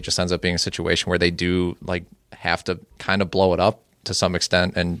 it really just ends up being a situation where they do have to kind of blow it up to some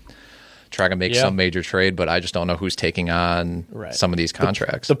extent and try to make some major trade, but I just don't know who's taking on some of these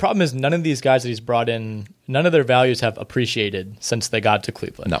contracts. The problem is none of these guys that he's brought in, none of their values have appreciated since they got to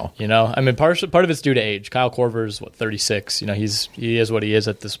Cleveland. No. I mean, part of it's due to age. Kyle Korver's 36. He is what he is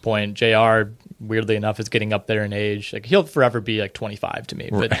at this point. JR, weirdly enough, is getting up there in age. He'll forever be 25 to me.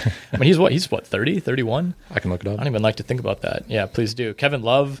 But I mean, he's 30, 31? I can look it up. I don't even like to think about that. Yeah, please do. Kevin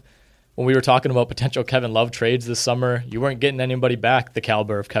Love, when we were talking about potential Kevin Love trades this summer, you weren't getting anybody back the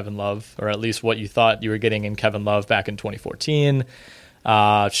caliber of Kevin Love, or at least what you thought you were getting in Kevin Love back in 2014.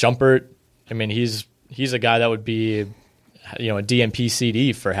 Shumpert, I mean, he's a guy that would be, a DNP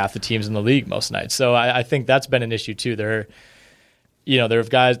CD for half the teams in the league most nights. So I think that's been an issue too. There have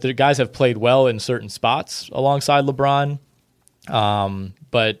guys have played well in certain spots alongside LeBron,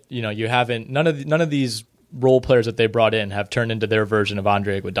 but you haven't. None of these role players that they brought in have turned into their version of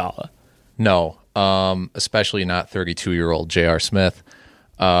Andre Iguodala. No, especially not 32-year-old J.R. Smith.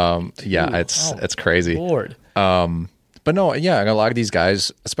 It's crazy. Lord. But no, yeah, a lot of these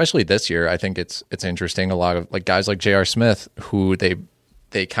guys, especially this year, I think it's interesting. A lot of guys like J.R. Smith, who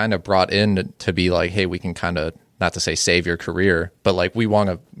they kind of brought in to be hey, we can kind of, not to say save your career, but we want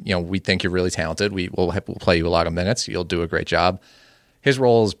to, we think you're really talented. We'll play you a lot of minutes. You'll do a great job. His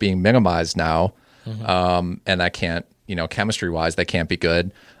role is being minimized now, and that can't, chemistry-wise, that can't be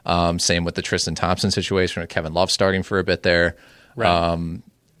good. Same with the Tristan Thompson situation with Kevin Love starting for a bit there. Right.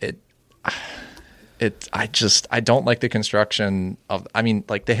 I don't like the construction of. I mean,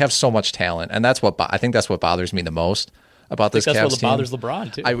 like they have so much talent, and I think that's what bothers me the most about this Cavs team. That's what bothers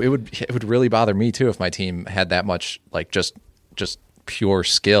LeBron too. It would really bother me too if my team had that much like just pure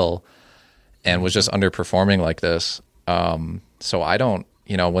skill and was just underperforming like this. So I don't.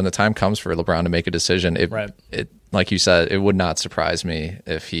 When the time comes for LeBron to make a decision, it like you said, it would not surprise me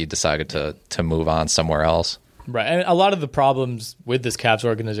if he decided to move on somewhere else. Right. And a lot of the problems with this Cavs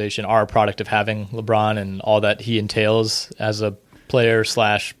organization are a product of having LeBron and all that he entails as a player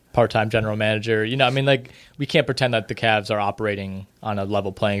 / part-time general manager. Like we can't pretend that the Cavs are operating on a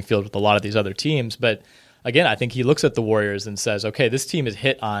level playing field with a lot of these other teams. But again, I think he looks at the Warriors and says, okay, this team is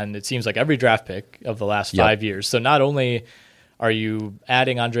hit on, it seems like, every draft pick of the last 5 years. So not only are you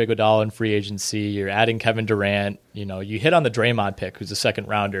adding Andre Iguodala in free agency, you're adding Kevin Durant, you hit on the Draymond pick, who's a second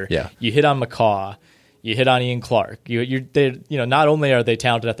rounder. Yeah. You hit on McCaw. You hit on Ian Clark. Not only are they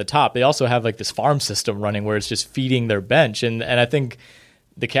talented at the top, they also have like this farm system running where it's just feeding their bench. And I think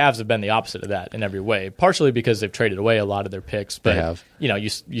the Cavs have been the opposite of that in every way, partially because they've traded away a lot of their picks. But, they have.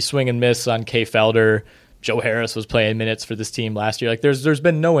 You swing and miss on Kay Felder. Joe Harris was playing minutes for this team last year. Like there's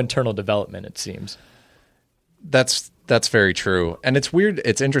been no internal development, it seems. That's very true. And it's weird.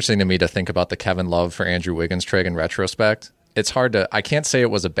 It's interesting to me to think about the Kevin Love for Andrew Wiggins trade in retrospect. It's hard to. I can't say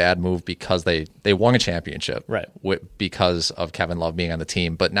it was a bad move because they won a championship, right? Because of Kevin Love being on the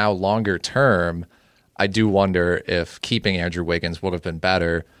team. But now, longer term, I do wonder if keeping Andrew Wiggins would have been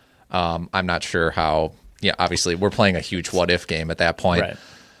better. I'm not sure how. Yeah, obviously, we're playing a huge what if game at that point. Right.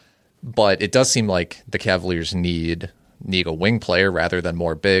 But it does seem like the Cavaliers need a wing player rather than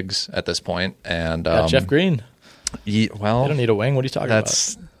more bigs at this point. And Jeff Green. Well, you don't need a wing. What are you talking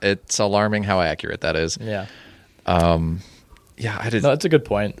about? It's alarming how accurate that is. Yeah. Yeah, I did. No, that's a good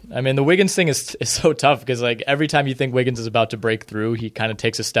point. I mean, the Wiggins thing is so tough because like every time you think Wiggins is about to break through, he kind of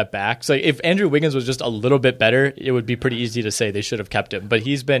takes a step back. So if Andrew Wiggins was just a little bit better, it would be pretty easy to say they should have kept him. But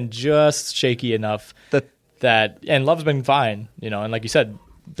he's been just shaky enough that and Love's been fine, and like you said,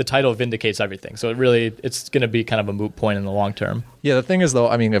 the title vindicates everything. So it's going to be kind of a moot point in the long term. Yeah, the thing is though,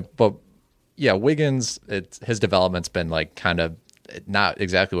 I mean, Wiggins, his development's been like kind of not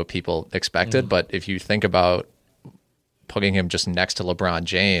exactly what people expected, but if you think about putting him just next to LeBron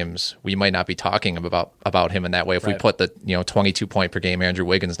James, we might not be talking about him in that way. If we put the 22 point per game Andrew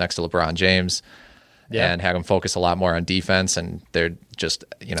Wiggins next to LeBron James and have him focus a lot more on defense, and they're just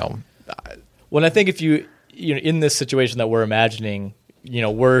Well, I think if you in this situation that we're imagining,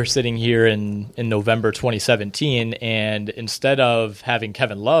 we're sitting here in November 2017, and instead of having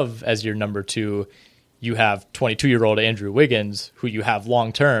Kevin Love as your number 2, you have 22-year-old Andrew Wiggins, who you have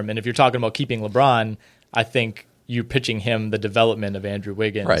long term. And if you're talking about keeping LeBron, I think you're pitching him the development of Andrew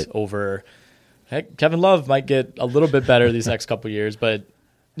Wiggins over Kevin Love might get a little bit better these next couple of years. But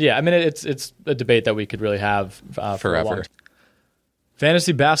yeah, I mean, it's a debate that we could really have forever.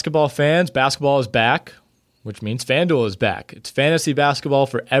 Fantasy basketball fans, basketball is back, which means FanDuel is back. It's fantasy basketball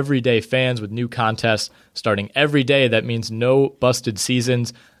for everyday fans with new contests starting every day. That means no busted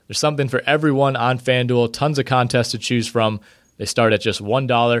seasons. There's something for everyone on FanDuel. Tons of contests to choose from. They start at just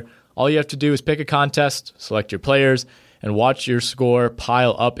 $1. All you have to do is pick a contest, select your players, and watch your score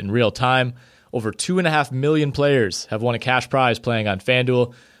pile up in real time. Over 2.5 million players have won a cash prize playing on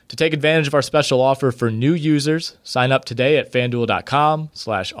FanDuel. To take advantage of our special offer for new users, sign up today at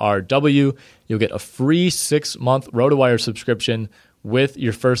FanDuel.com/RW. You'll get a free 6-month RotoWire subscription with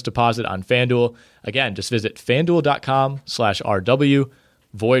your first deposit on FanDuel. Again, just visit FanDuel.com/RW.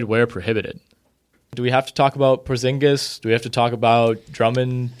 Void where prohibited. Do we have to talk about Porzingis? Do we have to talk about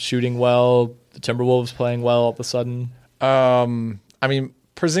Drummond shooting well, the Timberwolves playing well all of a sudden? I mean,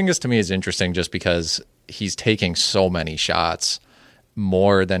 Porzingis to me is interesting just because he's taking so many shots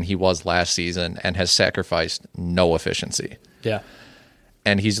more than he was last season and has sacrificed no efficiency. Yeah.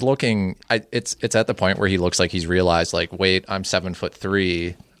 And he's looking, it's at the point where he looks like he's realized, like, wait, I'm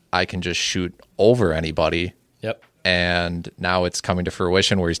 7'3", I can just shoot over anybody. Yep. And now it's coming to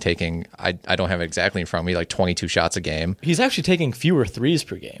fruition where he's taking, I don't have it exactly in front of me, like 22 shots a game. He's actually taking fewer threes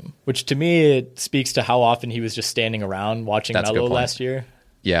per game, which to me it speaks to how often he was just standing around watching Melo last year.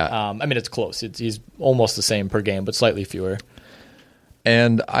 Yeah. I mean, it's close. He's almost the same per game, but slightly fewer.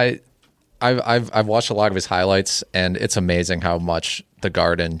 And I've watched a lot of his highlights, and it's amazing how much the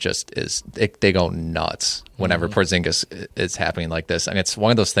Garden just is. They go nuts whenever Porzingis is happening like this. And it's one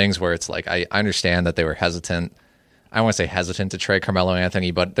of those things where it's like, I understand that they were hesitant. I don't want to say hesitant to trade Carmelo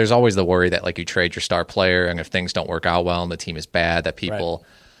Anthony, but there's always the worry that like you trade your star player, and if things don't work out well and the team is bad, that people.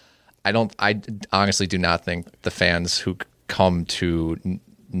 Right. I honestly do not think the fans who come to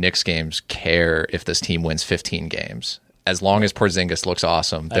Knicks games care if this team wins 15 games. as long as Porzingis looks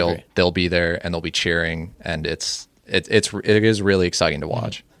awesome, agree. they'll be there and they'll be cheering, and it is really exciting to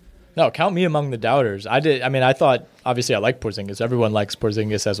watch. No, count me among the doubters. I thought, obviously I like Porzingis. Everyone likes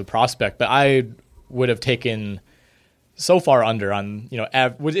Porzingis as a prospect, but I would have taken so far under on,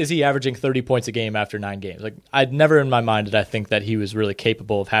 is he averaging 30 points a game after 9 games? Like, I'd never in my mind did I think that he was really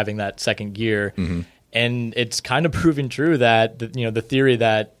capable of having that second gear. Mm-hmm. And it's kind of proving true that, the theory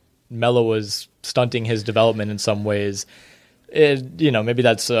that Melo was stunting his development in some ways, maybe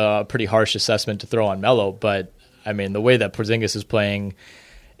that's a pretty harsh assessment to throw on Melo, but I mean, the way that Porzingis is playing,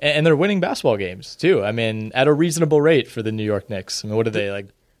 and they're winning basketball games too. I mean, at a reasonable rate for the New York Knicks. I mean, what are they, like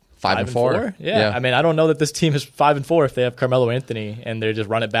 5-4? Yeah. I mean, I don't know that this team is 5-4 if they have Carmelo Anthony and they just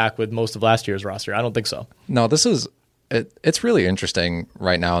run it back with most of last year's roster. I don't think so. No, it's really interesting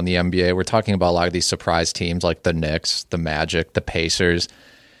right now in the NBA. We're talking about a lot of these surprise teams like the Knicks, the Magic, the Pacers.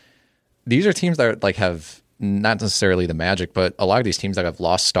 These are teams that like have not necessarily the Magic, but a lot of these teams that have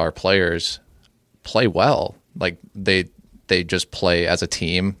lost star players play well. Like they just play as a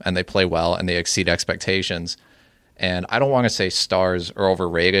team and they play well and they exceed expectations. And I don't want to say stars are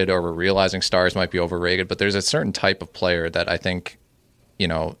overrated or we're realizing stars might be overrated, but there's a certain type of player that I think,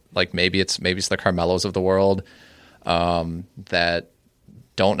 like maybe it's the Carmelos of the world that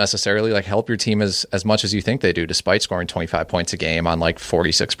don't necessarily like help your team as much as you think they do, despite scoring 25 points a game on like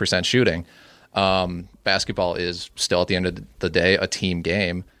 46% shooting. Basketball is still at the end of the day a team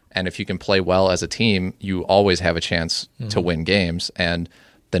game. And if you can play well as a team, you always have a chance to win games. And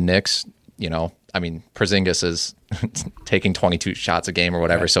the Knicks, Porzingis is taking 22 shots a game or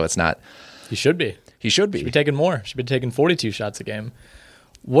whatever, so it's not. He should be. He should be taking more. Should be taking 42 shots a game.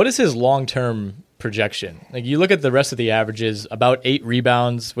 What is his long-term projection? Like, you look at the rest of the averages, about 8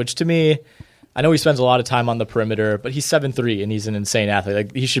 rebounds, which to me, I know he spends a lot of time on the perimeter, but he's 7'3", and he's an insane athlete.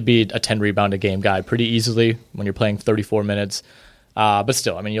 Like, he should be a 10-rebound-a-game guy pretty easily when you're playing 34 minutes. But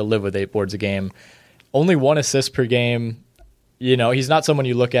still, I mean, you'll live with 8 boards a game. Only 1 assist per game. He's not someone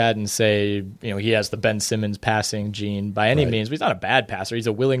you look at and say, he has the Ben Simmons passing gene by any means, but he's not a bad passer. He's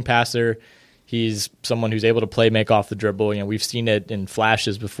a willing passer. He's someone who's able to make off the dribble. We've seen it in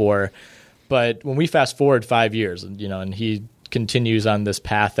flashes before. But when we fast forward 5 years, and he continues on this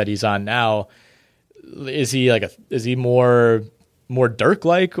path that he's on now, is he more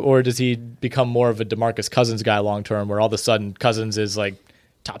Dirk-like, or does he become more of a DeMarcus Cousins guy long-term, where all of a sudden Cousins is like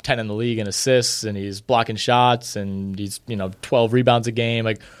top 10 in the league in assists, and he's blocking shots, and he's 12 rebounds a game?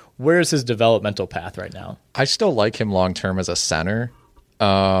 Like, where's his developmental path right now? I still like him long-term as a center.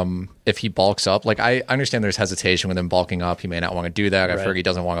 If he bulks up, like I understand there's hesitation with him bulking up. He may not want to do that. I've heard he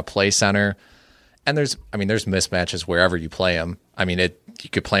doesn't want to play center. And there's mismatches wherever you play him. I mean, you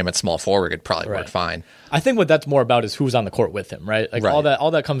could play him at small forward. It'd probably work fine. I think what that's more about is who's on the court with him, right? Like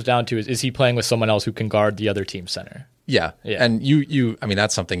all that comes down to is he playing with someone else who can guard the other team's center? Yeah. And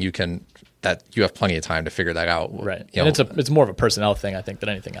that's something that you have plenty of time to figure that out. Right. And it's more of a personnel thing, I think, than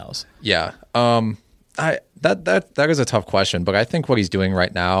anything else. Yeah. That is a tough question, but I think what he's doing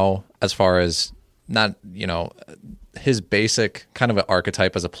right now, as far as not, his basic kind of an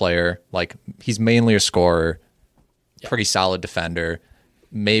archetype as a player, like he's mainly a scorer, pretty solid defender,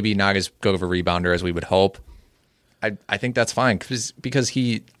 maybe not as good of a rebounder as we would hope. I think that's fine because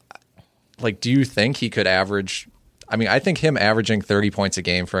he, like, do you think he could average? I mean, I think him averaging 30 points a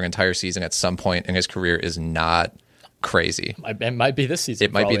game for an entire season at some point in his career is not crazy. It might be this season.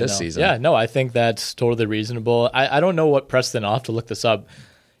 It might be this season. Yeah, no, I think that's totally reasonable. I don't know what precedent, I'll have to look this up,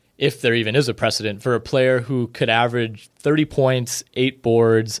 if there even is a precedent for a player who could average 30 points, 8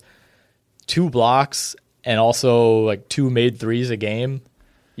 boards, 2 blocks, and also like 2 made threes a game.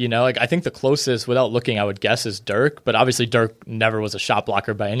 I think the closest, without looking, I would guess is Dirk, but obviously Dirk never was a shot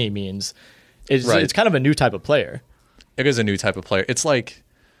blocker by any means. It's kind of a new type of player. It is a new type of player. It's like,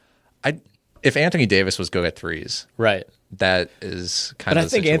 if Anthony Davis was good at threes, right? That is kind of. But I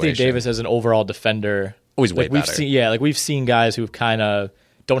think Anthony Davis as an overall defender, always way better. We've seen guys who kind of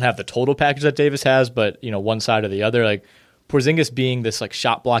don't have the total package that Davis has, but one side or the other. Like Porzingis being this like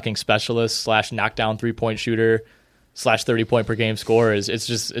shot blocking specialist / knockdown 3-point shooter / 30 point per game scorer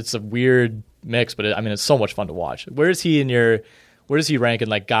it's a weird mix, but it's so much fun to watch. Where does he rank in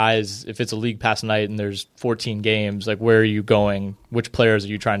like guys? If it's a league pass night and there's 14 games, like where are you going? Which players are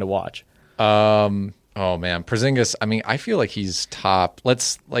you trying to watch? Oh man, Porzingis. I mean, I feel like he's top.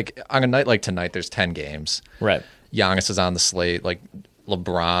 Let's like on a night like tonight, there's 10 games. Right. Giannis is on the slate. Like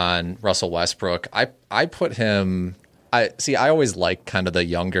LeBron, Russell Westbrook. I put him I always like kind of the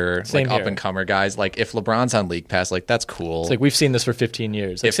younger, Same like here. up and comer guys. Like if LeBron's on League Pass, like that's cool. It's like we've seen this for 15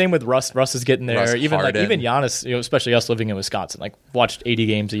 years. Like, same with Russ. Russ is getting there. Russ, even Harden. Giannis, especially us living in Wisconsin, like watched 80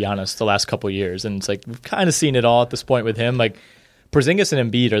 games of Giannis the last couple of years, and it's like we've kind of seen it all at this point with him. Like Porzingis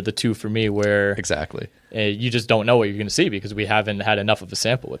and Embiid are the two for me where exactly you just don't know what you're going to see because we haven't had enough of a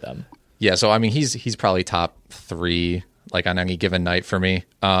sample with them. Yeah, so I mean, he's probably top 3 like on any given night for me.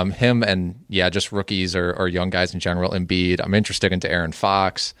 Him and just rookies or young guys in general. Embiid, I'm interested into Aaron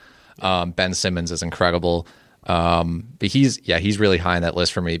Fox. Ben Simmons is incredible. But he's really high on that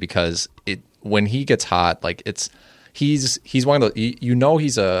list for me because when he gets hot, like he's one of those,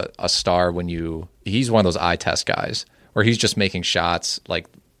 he's a star when he's one of those eye test guys where he's just making shots, like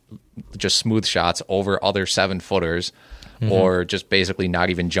just smooth shots over other 7-footers. Or just basically not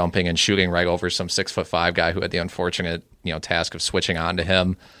even jumping and shooting right over some 6'5" guy who had the unfortunate, task of switching onto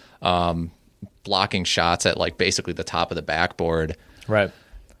him, blocking shots at like basically the top of the backboard. Right.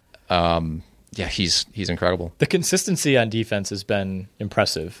 He's incredible. The consistency on defense has been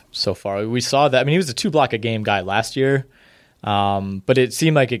impressive so far. We saw that. I mean, he was a 2-block-a-game guy last year, but it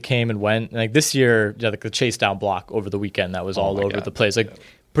seemed like it came and went. Like this year, like the chase down block over the weekend, that was all over the place. Like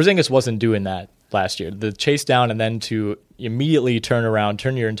Porzingis wasn't doing that last year. The chase down and then to immediately turn around,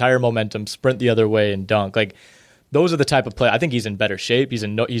 turn your entire momentum, sprint the other way and dunk. Like those are the type of play. I think he's in better shape. He's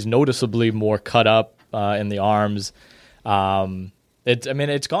noticeably more cut up in the arms.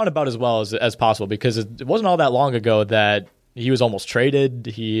 It's gone about as well as possible because it wasn't all that long ago that he was almost traded.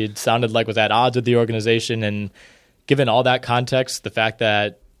 He sounded like was at odds with the organization, and given all that context, the fact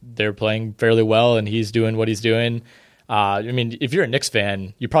that they're playing fairly well and he's doing what he's doing. If you're a Knicks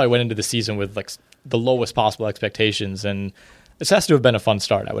fan, you probably went into the season with like the lowest possible expectations, and this has to have been a fun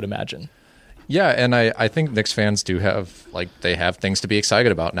start, I would imagine. Yeah, and I think Knicks fans do have they have things to be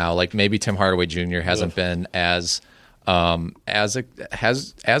excited about now. Like maybe Tim Hardaway Jr. hasn't been as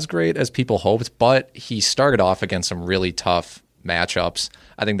great as people hoped, but he started off against some really tough matchups.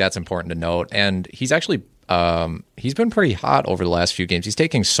 I think that's important to note, and he's actually he's been pretty hot over the last few games. He's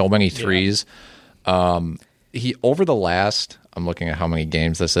taking so many threes. I'm looking at how many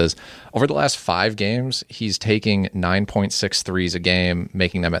games this is. Over the last 5 games, he's taking 9.6 threes a game,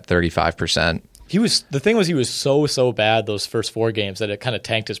 making them at 35%. He was so bad those first 4 games that it kind of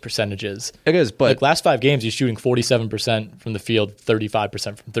tanked his percentages. It is, but like last 5 games, he's shooting 47% from the field,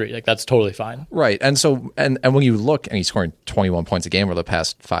 35% from 3. Like that's totally fine. Right, and so and when you look, and he's scoring 21 points a game over the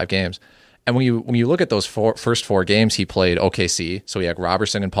past 5 games. And when you look at those first 4 games, he played OKC, so he had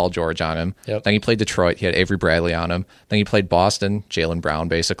Robertson and Paul George on him. Yep. Then he played Detroit, he had Avery Bradley on him. Then he played Boston, Jaylen Brown,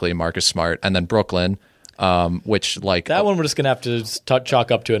 basically, Marcus Smart, and then Brooklyn, which like that one we're just gonna have to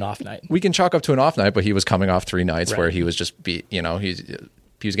chalk up to an off night. We can chalk up to an off night, but he was coming off 3 nights where he was just he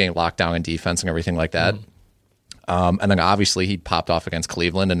was getting locked down in defense and everything like that. And then obviously he popped off against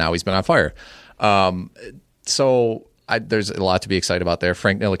Cleveland, and now he's been on fire. There's a lot to be excited about there.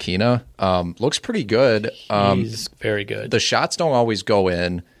 Frank Ntilikina looks pretty good. He's very good. The shots don't always go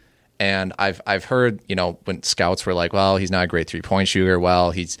in, and I've heard when scouts were like, well, he's not a great 3-point shooter.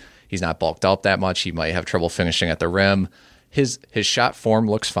 Well, he's not bulked up that much. He might have trouble finishing at the rim. His shot form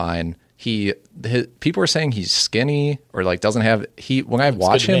looks fine. People are saying he's skinny or like doesn't have when I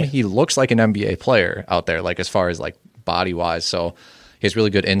watch him, he looks like an NBA player out there, like as far as like body wise. So he has really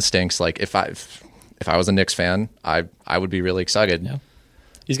good instincts. Like if I was a Knicks fan, I would be really excited. Yeah.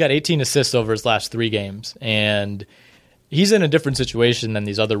 He's got 18 assists over his last 3 games, and he's in a different situation than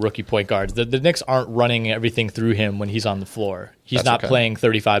these other rookie point guards. The Knicks aren't running everything through him when he's on the floor. He's not playing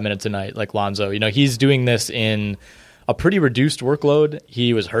 35 minutes a night like Lonzo. He's doing this in a pretty reduced workload.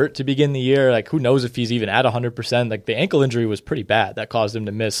 He was hurt to begin the year. Like, who knows if he's even at 100%. Like, the ankle injury was pretty bad. That caused him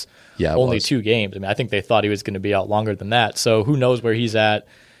to miss only 2 games. I think they thought he was going to be out longer than that. So who knows where he's at.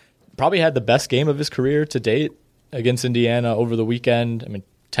 Probably had the best game of his career to date against Indiana over the weekend.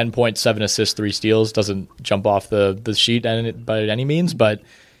 10 points, 7 assists, 3 steals. Doesn't jump off the sheet by any means, but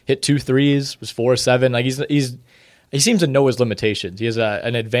hit 2 threes, was 4-7. Like he seems to know his limitations. He has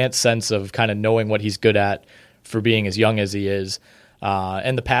an advanced sense of kind of knowing what he's good at for being as young as he is.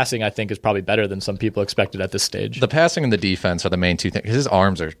 And the passing, I think, is probably better than some people expected at this stage. The passing and the defense are the main 2 things. His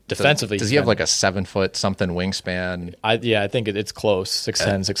arms are defensively. Does he have like a 7-foot something wingspan? I think it's close.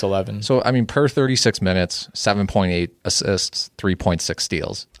 6'10", 6'11". So per 36 minutes, 7.8 assists, 3.6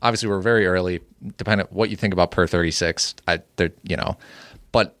 steals. Obviously, we're very early. Depending on what you think about per 36,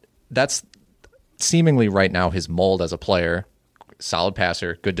 but that's seemingly right now his mold as a player. Solid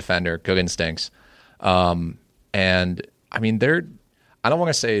passer, good defender, good instincts, and they're. I don't want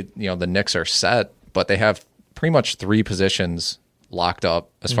to say the Knicks are set, but they have pretty much 3 positions locked up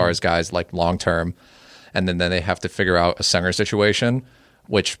as far as guys like long term. and then they have to figure out a center situation,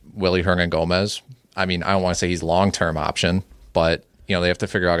 which Willy Hernangomez, I mean, I don't want to say he's long-term option, but, you know, they have to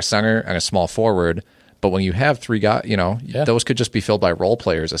figure out a center and a small forward. But when you have three guys, you know, those could just be filled by role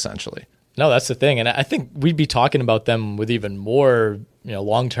players, essentially. No, that's the thing. And I think we'd be talking about them with even more, you know,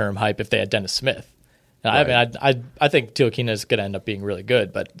 long-term hype if they had Dennis Smith. Right. I mean, I think Ntilikina is going to end up being really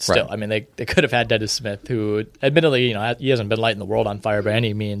good, but still, I mean, they could have had Dennis Smith, who admittedly, you know, he hasn't been lighting the world on fire by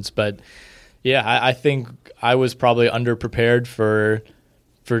any means. But yeah, I think I was probably underprepared for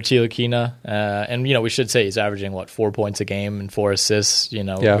Ntilikina. And, you know, we should say he's averaging, 4 points a game and 4 assists. You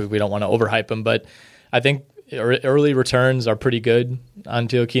know, we don't want to overhype him, but I think early returns are pretty good on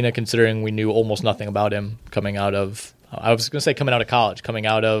Ntilikina, considering we knew almost nothing about him coming out of, I was going to say coming out of college, coming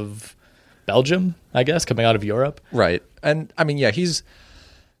out of Belgium, I guess, coming out of Europe. Right. And I mean, yeah, he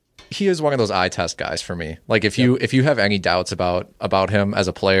is one of those eye test guys for me. Like if you have any doubts about him as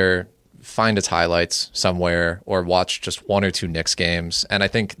a player, find his highlights somewhere or watch just 1 or 2 Knicks games. And I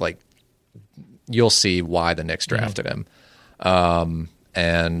think like you'll see why the Knicks drafted him.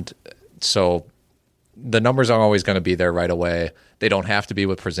 And so the numbers aren't always going to be there right away. They don't have to be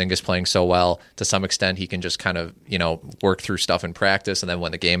with Porzingis playing so well. To some extent, he can just kind of, you know, work through stuff in practice, and then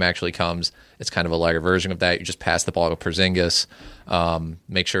when the game actually comes, it's kind of a lighter version of that. You just pass the ball to Porzingis.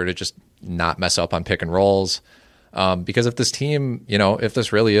 Make sure to just not mess up on pick and rolls. Because if this team, you know, if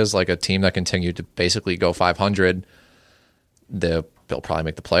this really is like a team that continued to basically go 500, they'll probably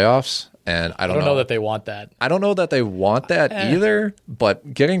make the playoffs. And I don't know that they want that. I don't know that they want that either,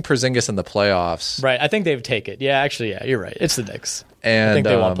 but getting Porzingis in the playoffs. Right. I think they would take it. Yeah, actually, yeah, you're right. It's the Knicks. And I think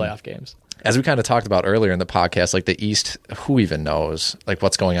they want playoff games. As we kind of talked about earlier in the podcast, like the East, who even knows like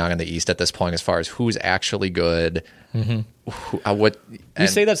what's going on in the East at this point as far as who's actually good? We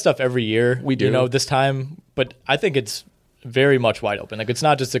say that stuff every year. We do. You know, this time, but I think it's very much wide open. Like it's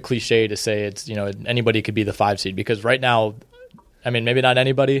not just a cliche to say it's, you know, anybody could be the 5 seed, because right now, I mean, maybe not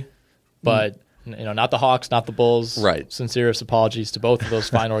anybody, but you know, not the Hawks, not the Bulls. Right. Sincerest apologies to both of those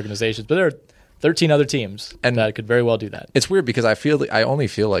fine organizations, but there are 13 other teams that could very well do that. It's weird because I only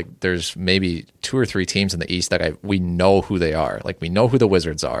feel like there's maybe 2 or 3 teams in the East that we know who they are. Like we know who the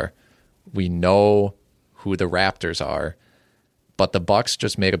Wizards are, we know who the Raptors are, but the Bucks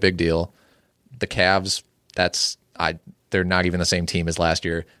just made a big deal. The Cavs, they're not even the same team as last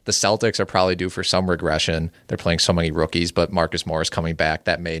year. The Celtics are probably due for some regression. They're playing so many rookies, but Marcus Morris coming back,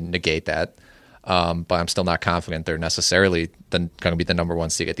 that may negate that. But I'm still not confident they're necessarily going to be the number 1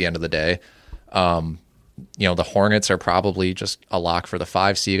 seed at the end of the day. You know, the Hornets are probably just a lock for the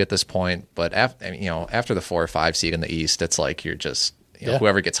 5 seed at this point. But after the 4 or 5 seed in the East, it's like you're just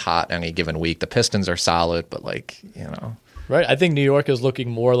whoever gets hot any given week. The Pistons are solid, but like, you know. Right. I think New York is looking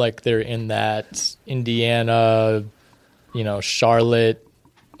more like they're in that Indiana, you know, Charlotte,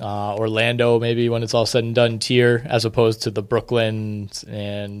 Orlando, maybe when it's all said and done tier, as opposed to the Brooklyn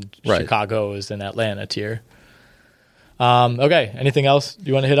and Chicago's and Atlanta tier. Okay. Anything else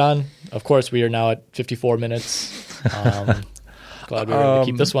you want to hit on? Of course, we are now at 54 minutes. Glad we were able to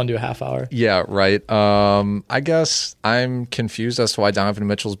keep this one to a half hour. Yeah, right. I guess I'm confused as to why Donovan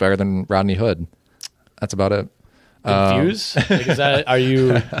Mitchell's better than Rodney Hood. That's about it. Confused?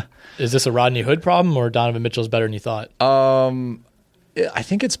 Is this a Rodney Hood problem, or Donovan Mitchell's better than you thought? I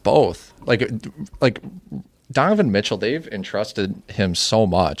think it's both. Like Donovan Mitchell, they've entrusted him so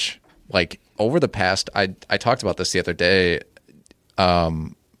much. Like over the past, I talked about this the other day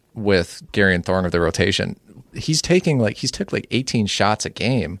with Gary and Thorne of the rotation. He took 18 shots a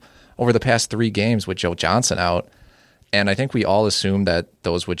game over the past 3 games with Joe Johnson out, and I think we all assumed that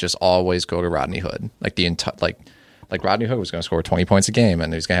those would just always go to Rodney Hood. Like Rodney Hood was going to score 20 points a game,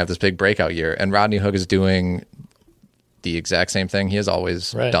 and he was going to have this big breakout year. And Rodney Hood is doing the exact same thing he has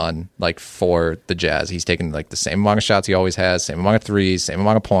always done, like for the Jazz. He's taking like the same amount of shots he always has, same amount of threes, same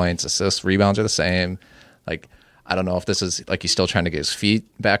amount of points, assists, rebounds are the same. Like, I don't know if this is like he's still trying to get his feet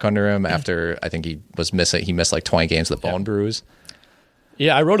back under him after I think he missed like 20 games with a bone bruise.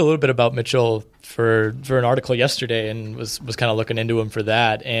 Yeah, I wrote a little bit about Mitchell for an article yesterday and was kind of looking into him for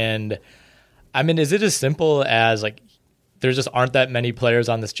that. And I mean, is it as simple as like there just aren't that many players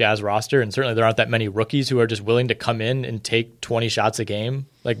on this Jazz roster, and certainly there aren't that many rookies who are just willing to come in and take 20 shots a game?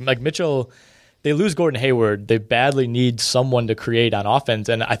 Like Mitchell, they lose Gordon Hayward. They badly need someone to create on offense,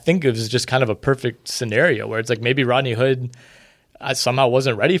 and I think it was just kind of a perfect scenario where it's like maybe Rodney Hood somehow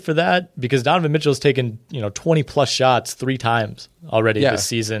wasn't ready for that, because Donovan Mitchell's taken 20 plus shots 3 times already this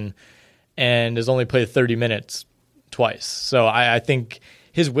season and has only played 30 minutes twice. So I think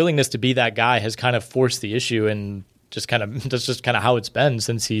his willingness to be that guy has kind of forced the issue, and that's just kind of how it's been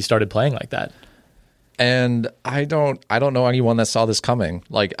since he started playing like that. And I don't know anyone that saw this coming.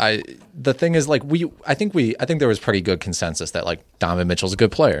 Like the thing is, like, I think there was pretty good consensus that, like, Donovan Mitchell's a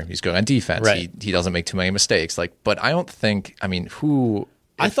good player. He's good on defense. Right. He doesn't make too many mistakes. Like, but I don't think. I mean,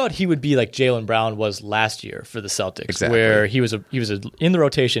 I thought he would be like Jaylen Brown was last year for the Celtics, Exactly. where he was in the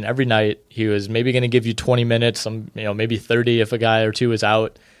rotation every night. He was maybe going to give you 20 minutes, maybe 30 if a guy or two is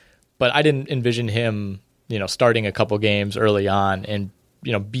out. But I didn't envision him, starting a couple games early on and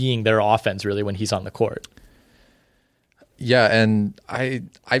being their offense really when he's on the court. Yeah, and I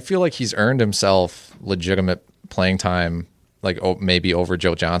feel like he's earned himself legitimate playing time, like maybe over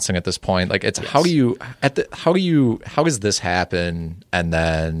Joe Johnson at this point. Like, it's how does this happen? And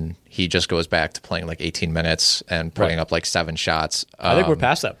then he just goes back to playing like 18 minutes and putting up like 7 shots. I think we're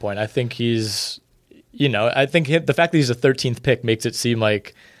past that point. I think he's, I think the fact that he's a 13th pick makes it seem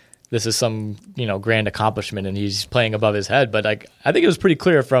like this is some, grand accomplishment and he's playing above his head. But I think it was pretty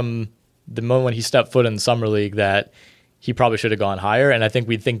clear from the moment when he stepped foot in the summer league that he probably should have gone higher. And I think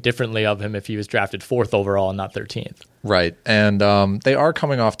we'd think differently of him if he was drafted 4th overall and not 13th. Right. And they are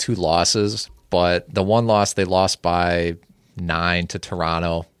coming off 2 losses, but the one loss, they lost by 9 to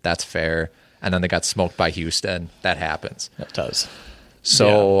Toronto. That's fair. And then they got smoked by Houston. That happens. That does.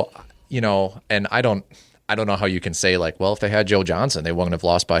 So, and I don't know how you can say, like, well, if they had Joe Johnson, they wouldn't have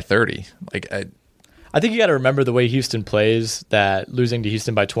lost by 30. Like, I think you got to remember the way Houston plays, that losing to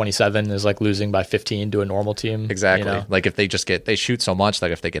Houston by 27 is like losing by 15 to a normal team. Exactly. Like, if they shoot so much,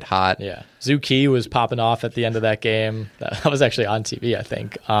 like if they get hot. Yeah. Zuki was popping off at the end of that game. That was actually on TV, I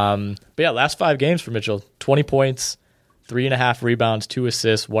think. But yeah, last 5 games for Mitchell, 20 points, 3.5 rebounds, 2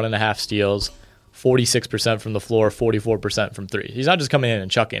 assists, 1.5 steals, 46% from the floor, 44% from 3. He's not just coming in and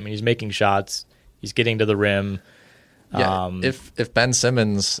chucking. I mean, he's making shots. He's getting to the rim. Yeah, if Ben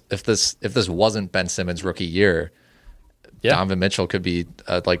Simmons, if this wasn't Ben Simmons' rookie year, Donovan Mitchell could be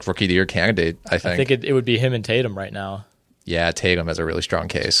like rookie of the year candidate. I think it would be him and Tatum right now. Yeah, Tatum has a really strong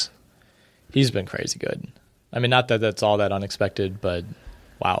case. He's been crazy good. I mean, not that that's all that unexpected, but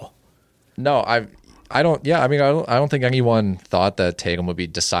wow. No, I don't think anyone thought that Tatum would be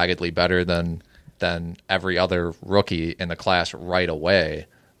decidedly better than every other rookie in the class right away.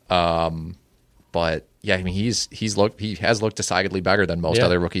 But yeah, I mean, he has looked decidedly better than most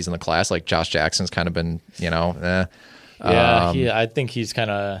other rookies in the class. Like, Josh Jackson's kind of been, I think he's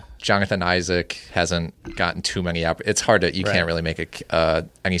kind of. Jonathan Isaac hasn't gotten too many. It's hard to can't really make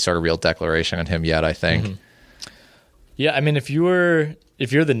any sort of real declaration on him yet, I think. Mm-hmm. Yeah, I mean, if you're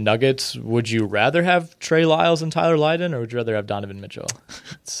the Nuggets, would you rather have Trey Lyles and Tyler Lydon, or would you rather have Donovan Mitchell?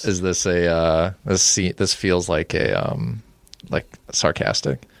 Is this this feels like like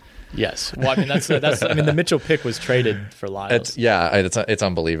sarcastic? Yes. Well, I mean, that's the Mitchell pick was traded for Lyles. It's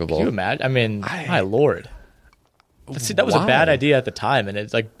unbelievable. Can you imagine? I mean, my Lord. See, that was a bad idea at the time, and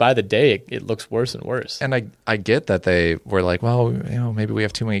it's like by the day it looks worse and worse. And I get that they were like, well, maybe we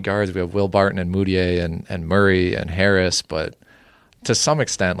have too many guards. We have Will Barton and Moutier and Murray and Harris, but to some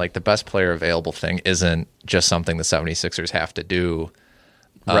extent, like, the best player available thing isn't just something the 76ers have to do.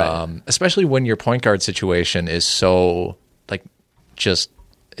 Right. Especially when your point guard situation is so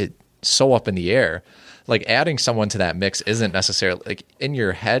so up in the air. Like, adding someone to that mix isn't necessarily, like, in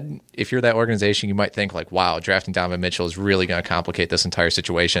your head, if you're that organization, you might think, like, wow, drafting Donovan Mitchell is really going to complicate this entire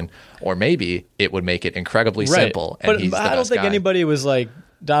situation. Or maybe it would make it incredibly simple. And but I don't think anybody was like,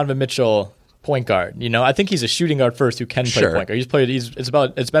 Donovan Mitchell, point guard. I think he's a shooting guard first who can play point guard. It's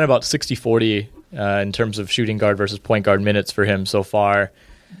been about 60-40 in terms of shooting guard versus point guard minutes for him so far.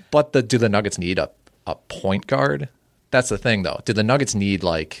 But do the Nuggets need a point guard? That's the thing, though. Do the Nuggets need,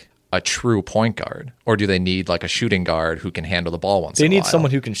 like, a true point guard, or do they need, like, a shooting guard who can handle the ball once in a while? They need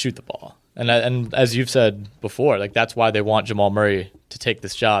someone who can shoot the ball. And as you've said before, like, that's why they want Jamal Murray to take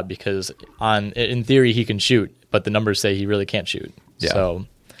this job, because in theory he can shoot, but the numbers say he really can't shoot. Yeah. So,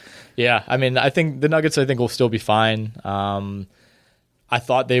 yeah, I mean, I think the Nuggets will still be fine. I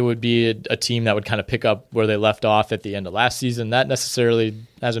thought they would be a team that would kind of pick up where they left off at the end of last season. That necessarily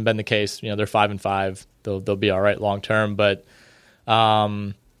hasn't been the case. They're 5-5. They'll be all right long term, but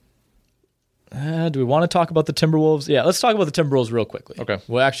do we want to talk about the Timberwolves? Yeah, let's talk about the Timberwolves real quickly. Okay.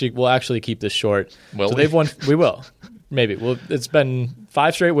 We'll actually keep this short. They've won. We will. Maybe. Well, it's been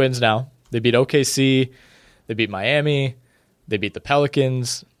 5 straight wins now. They beat OKC. They beat Miami. They beat the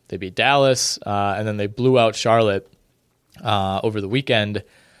Pelicans. They beat Dallas. And then they blew out Charlotte over the weekend.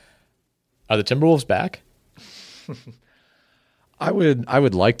 Are the Timberwolves back? I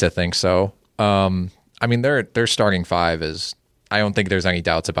would like to think so. I mean, their starting 5 is. I don't think there's any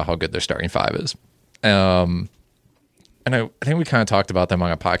doubts about how good their starting 5 is. And I think we kind of talked about them on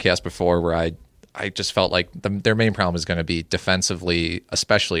a podcast before, where I just felt like their main problem is going to be defensively,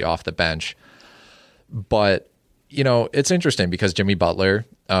 especially off the bench. But, it's interesting because Jimmy Butler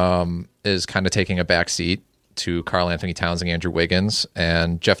is kind of taking a back seat to Karl Anthony Towns and Andrew Wiggins,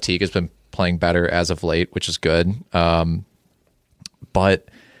 and Jeff Teague has been playing better as of late, which is good. But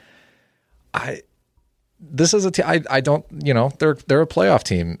this is a team. I don't. They're a playoff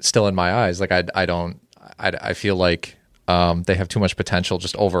team still in my eyes. Like I feel like they have too much potential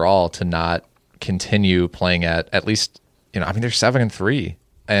just overall to not continue playing at least. They're 7-3,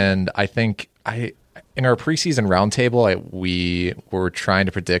 and I think in our preseason roundtable we were trying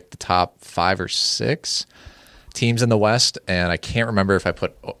to predict the top 5 or 6 teams in the West, and I can't remember if I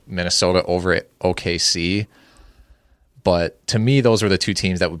put Minnesota over at OKC. But to me, those were the 2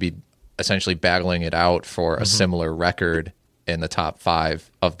 teams that would be essentially battling it out for a similar record in the top 5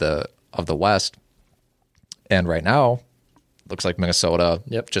 of the West. And right now, looks like Minnesota,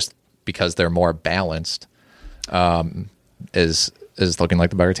 just because they're more balanced, is looking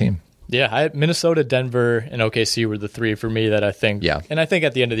like the better team. Yeah, Minnesota, Denver, and OKC were the 3 for me that I think. Yeah. And I think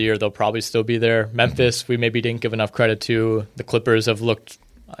at the end of the year, they'll probably still be there. Memphis, we maybe didn't give enough credit to. The Clippers have looked,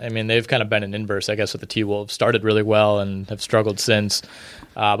 they've kind of been an inverse, I guess, with the T-Wolves. Started really well and have struggled since.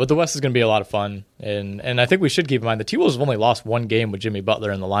 But the West is going to be a lot of fun. And I think we should keep in mind the T-Wolves have only lost 1 game with Jimmy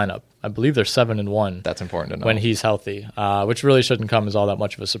Butler in the lineup. I believe they're 7-1. That's important to know. When he's healthy, which really shouldn't come as all that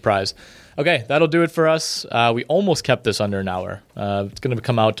much of a surprise. Okay, that'll do it for us. We almost kept this under an hour. It's going to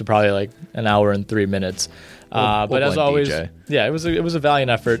come out to probably like an hour and 3 minutes. But as always, DJ. Yeah, it was a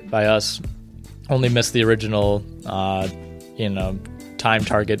valiant effort by us. Only missed the original, time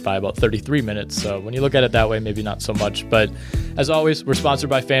target by about 33 minutes. So when you look at it that way, maybe not so much. But as always, we're sponsored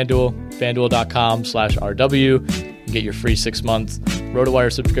by FanDuel, FanDuel.com/RW. You can get your free 6-month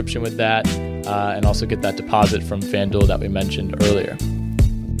RotoWire subscription with that, and also get that deposit from FanDuel that we mentioned earlier.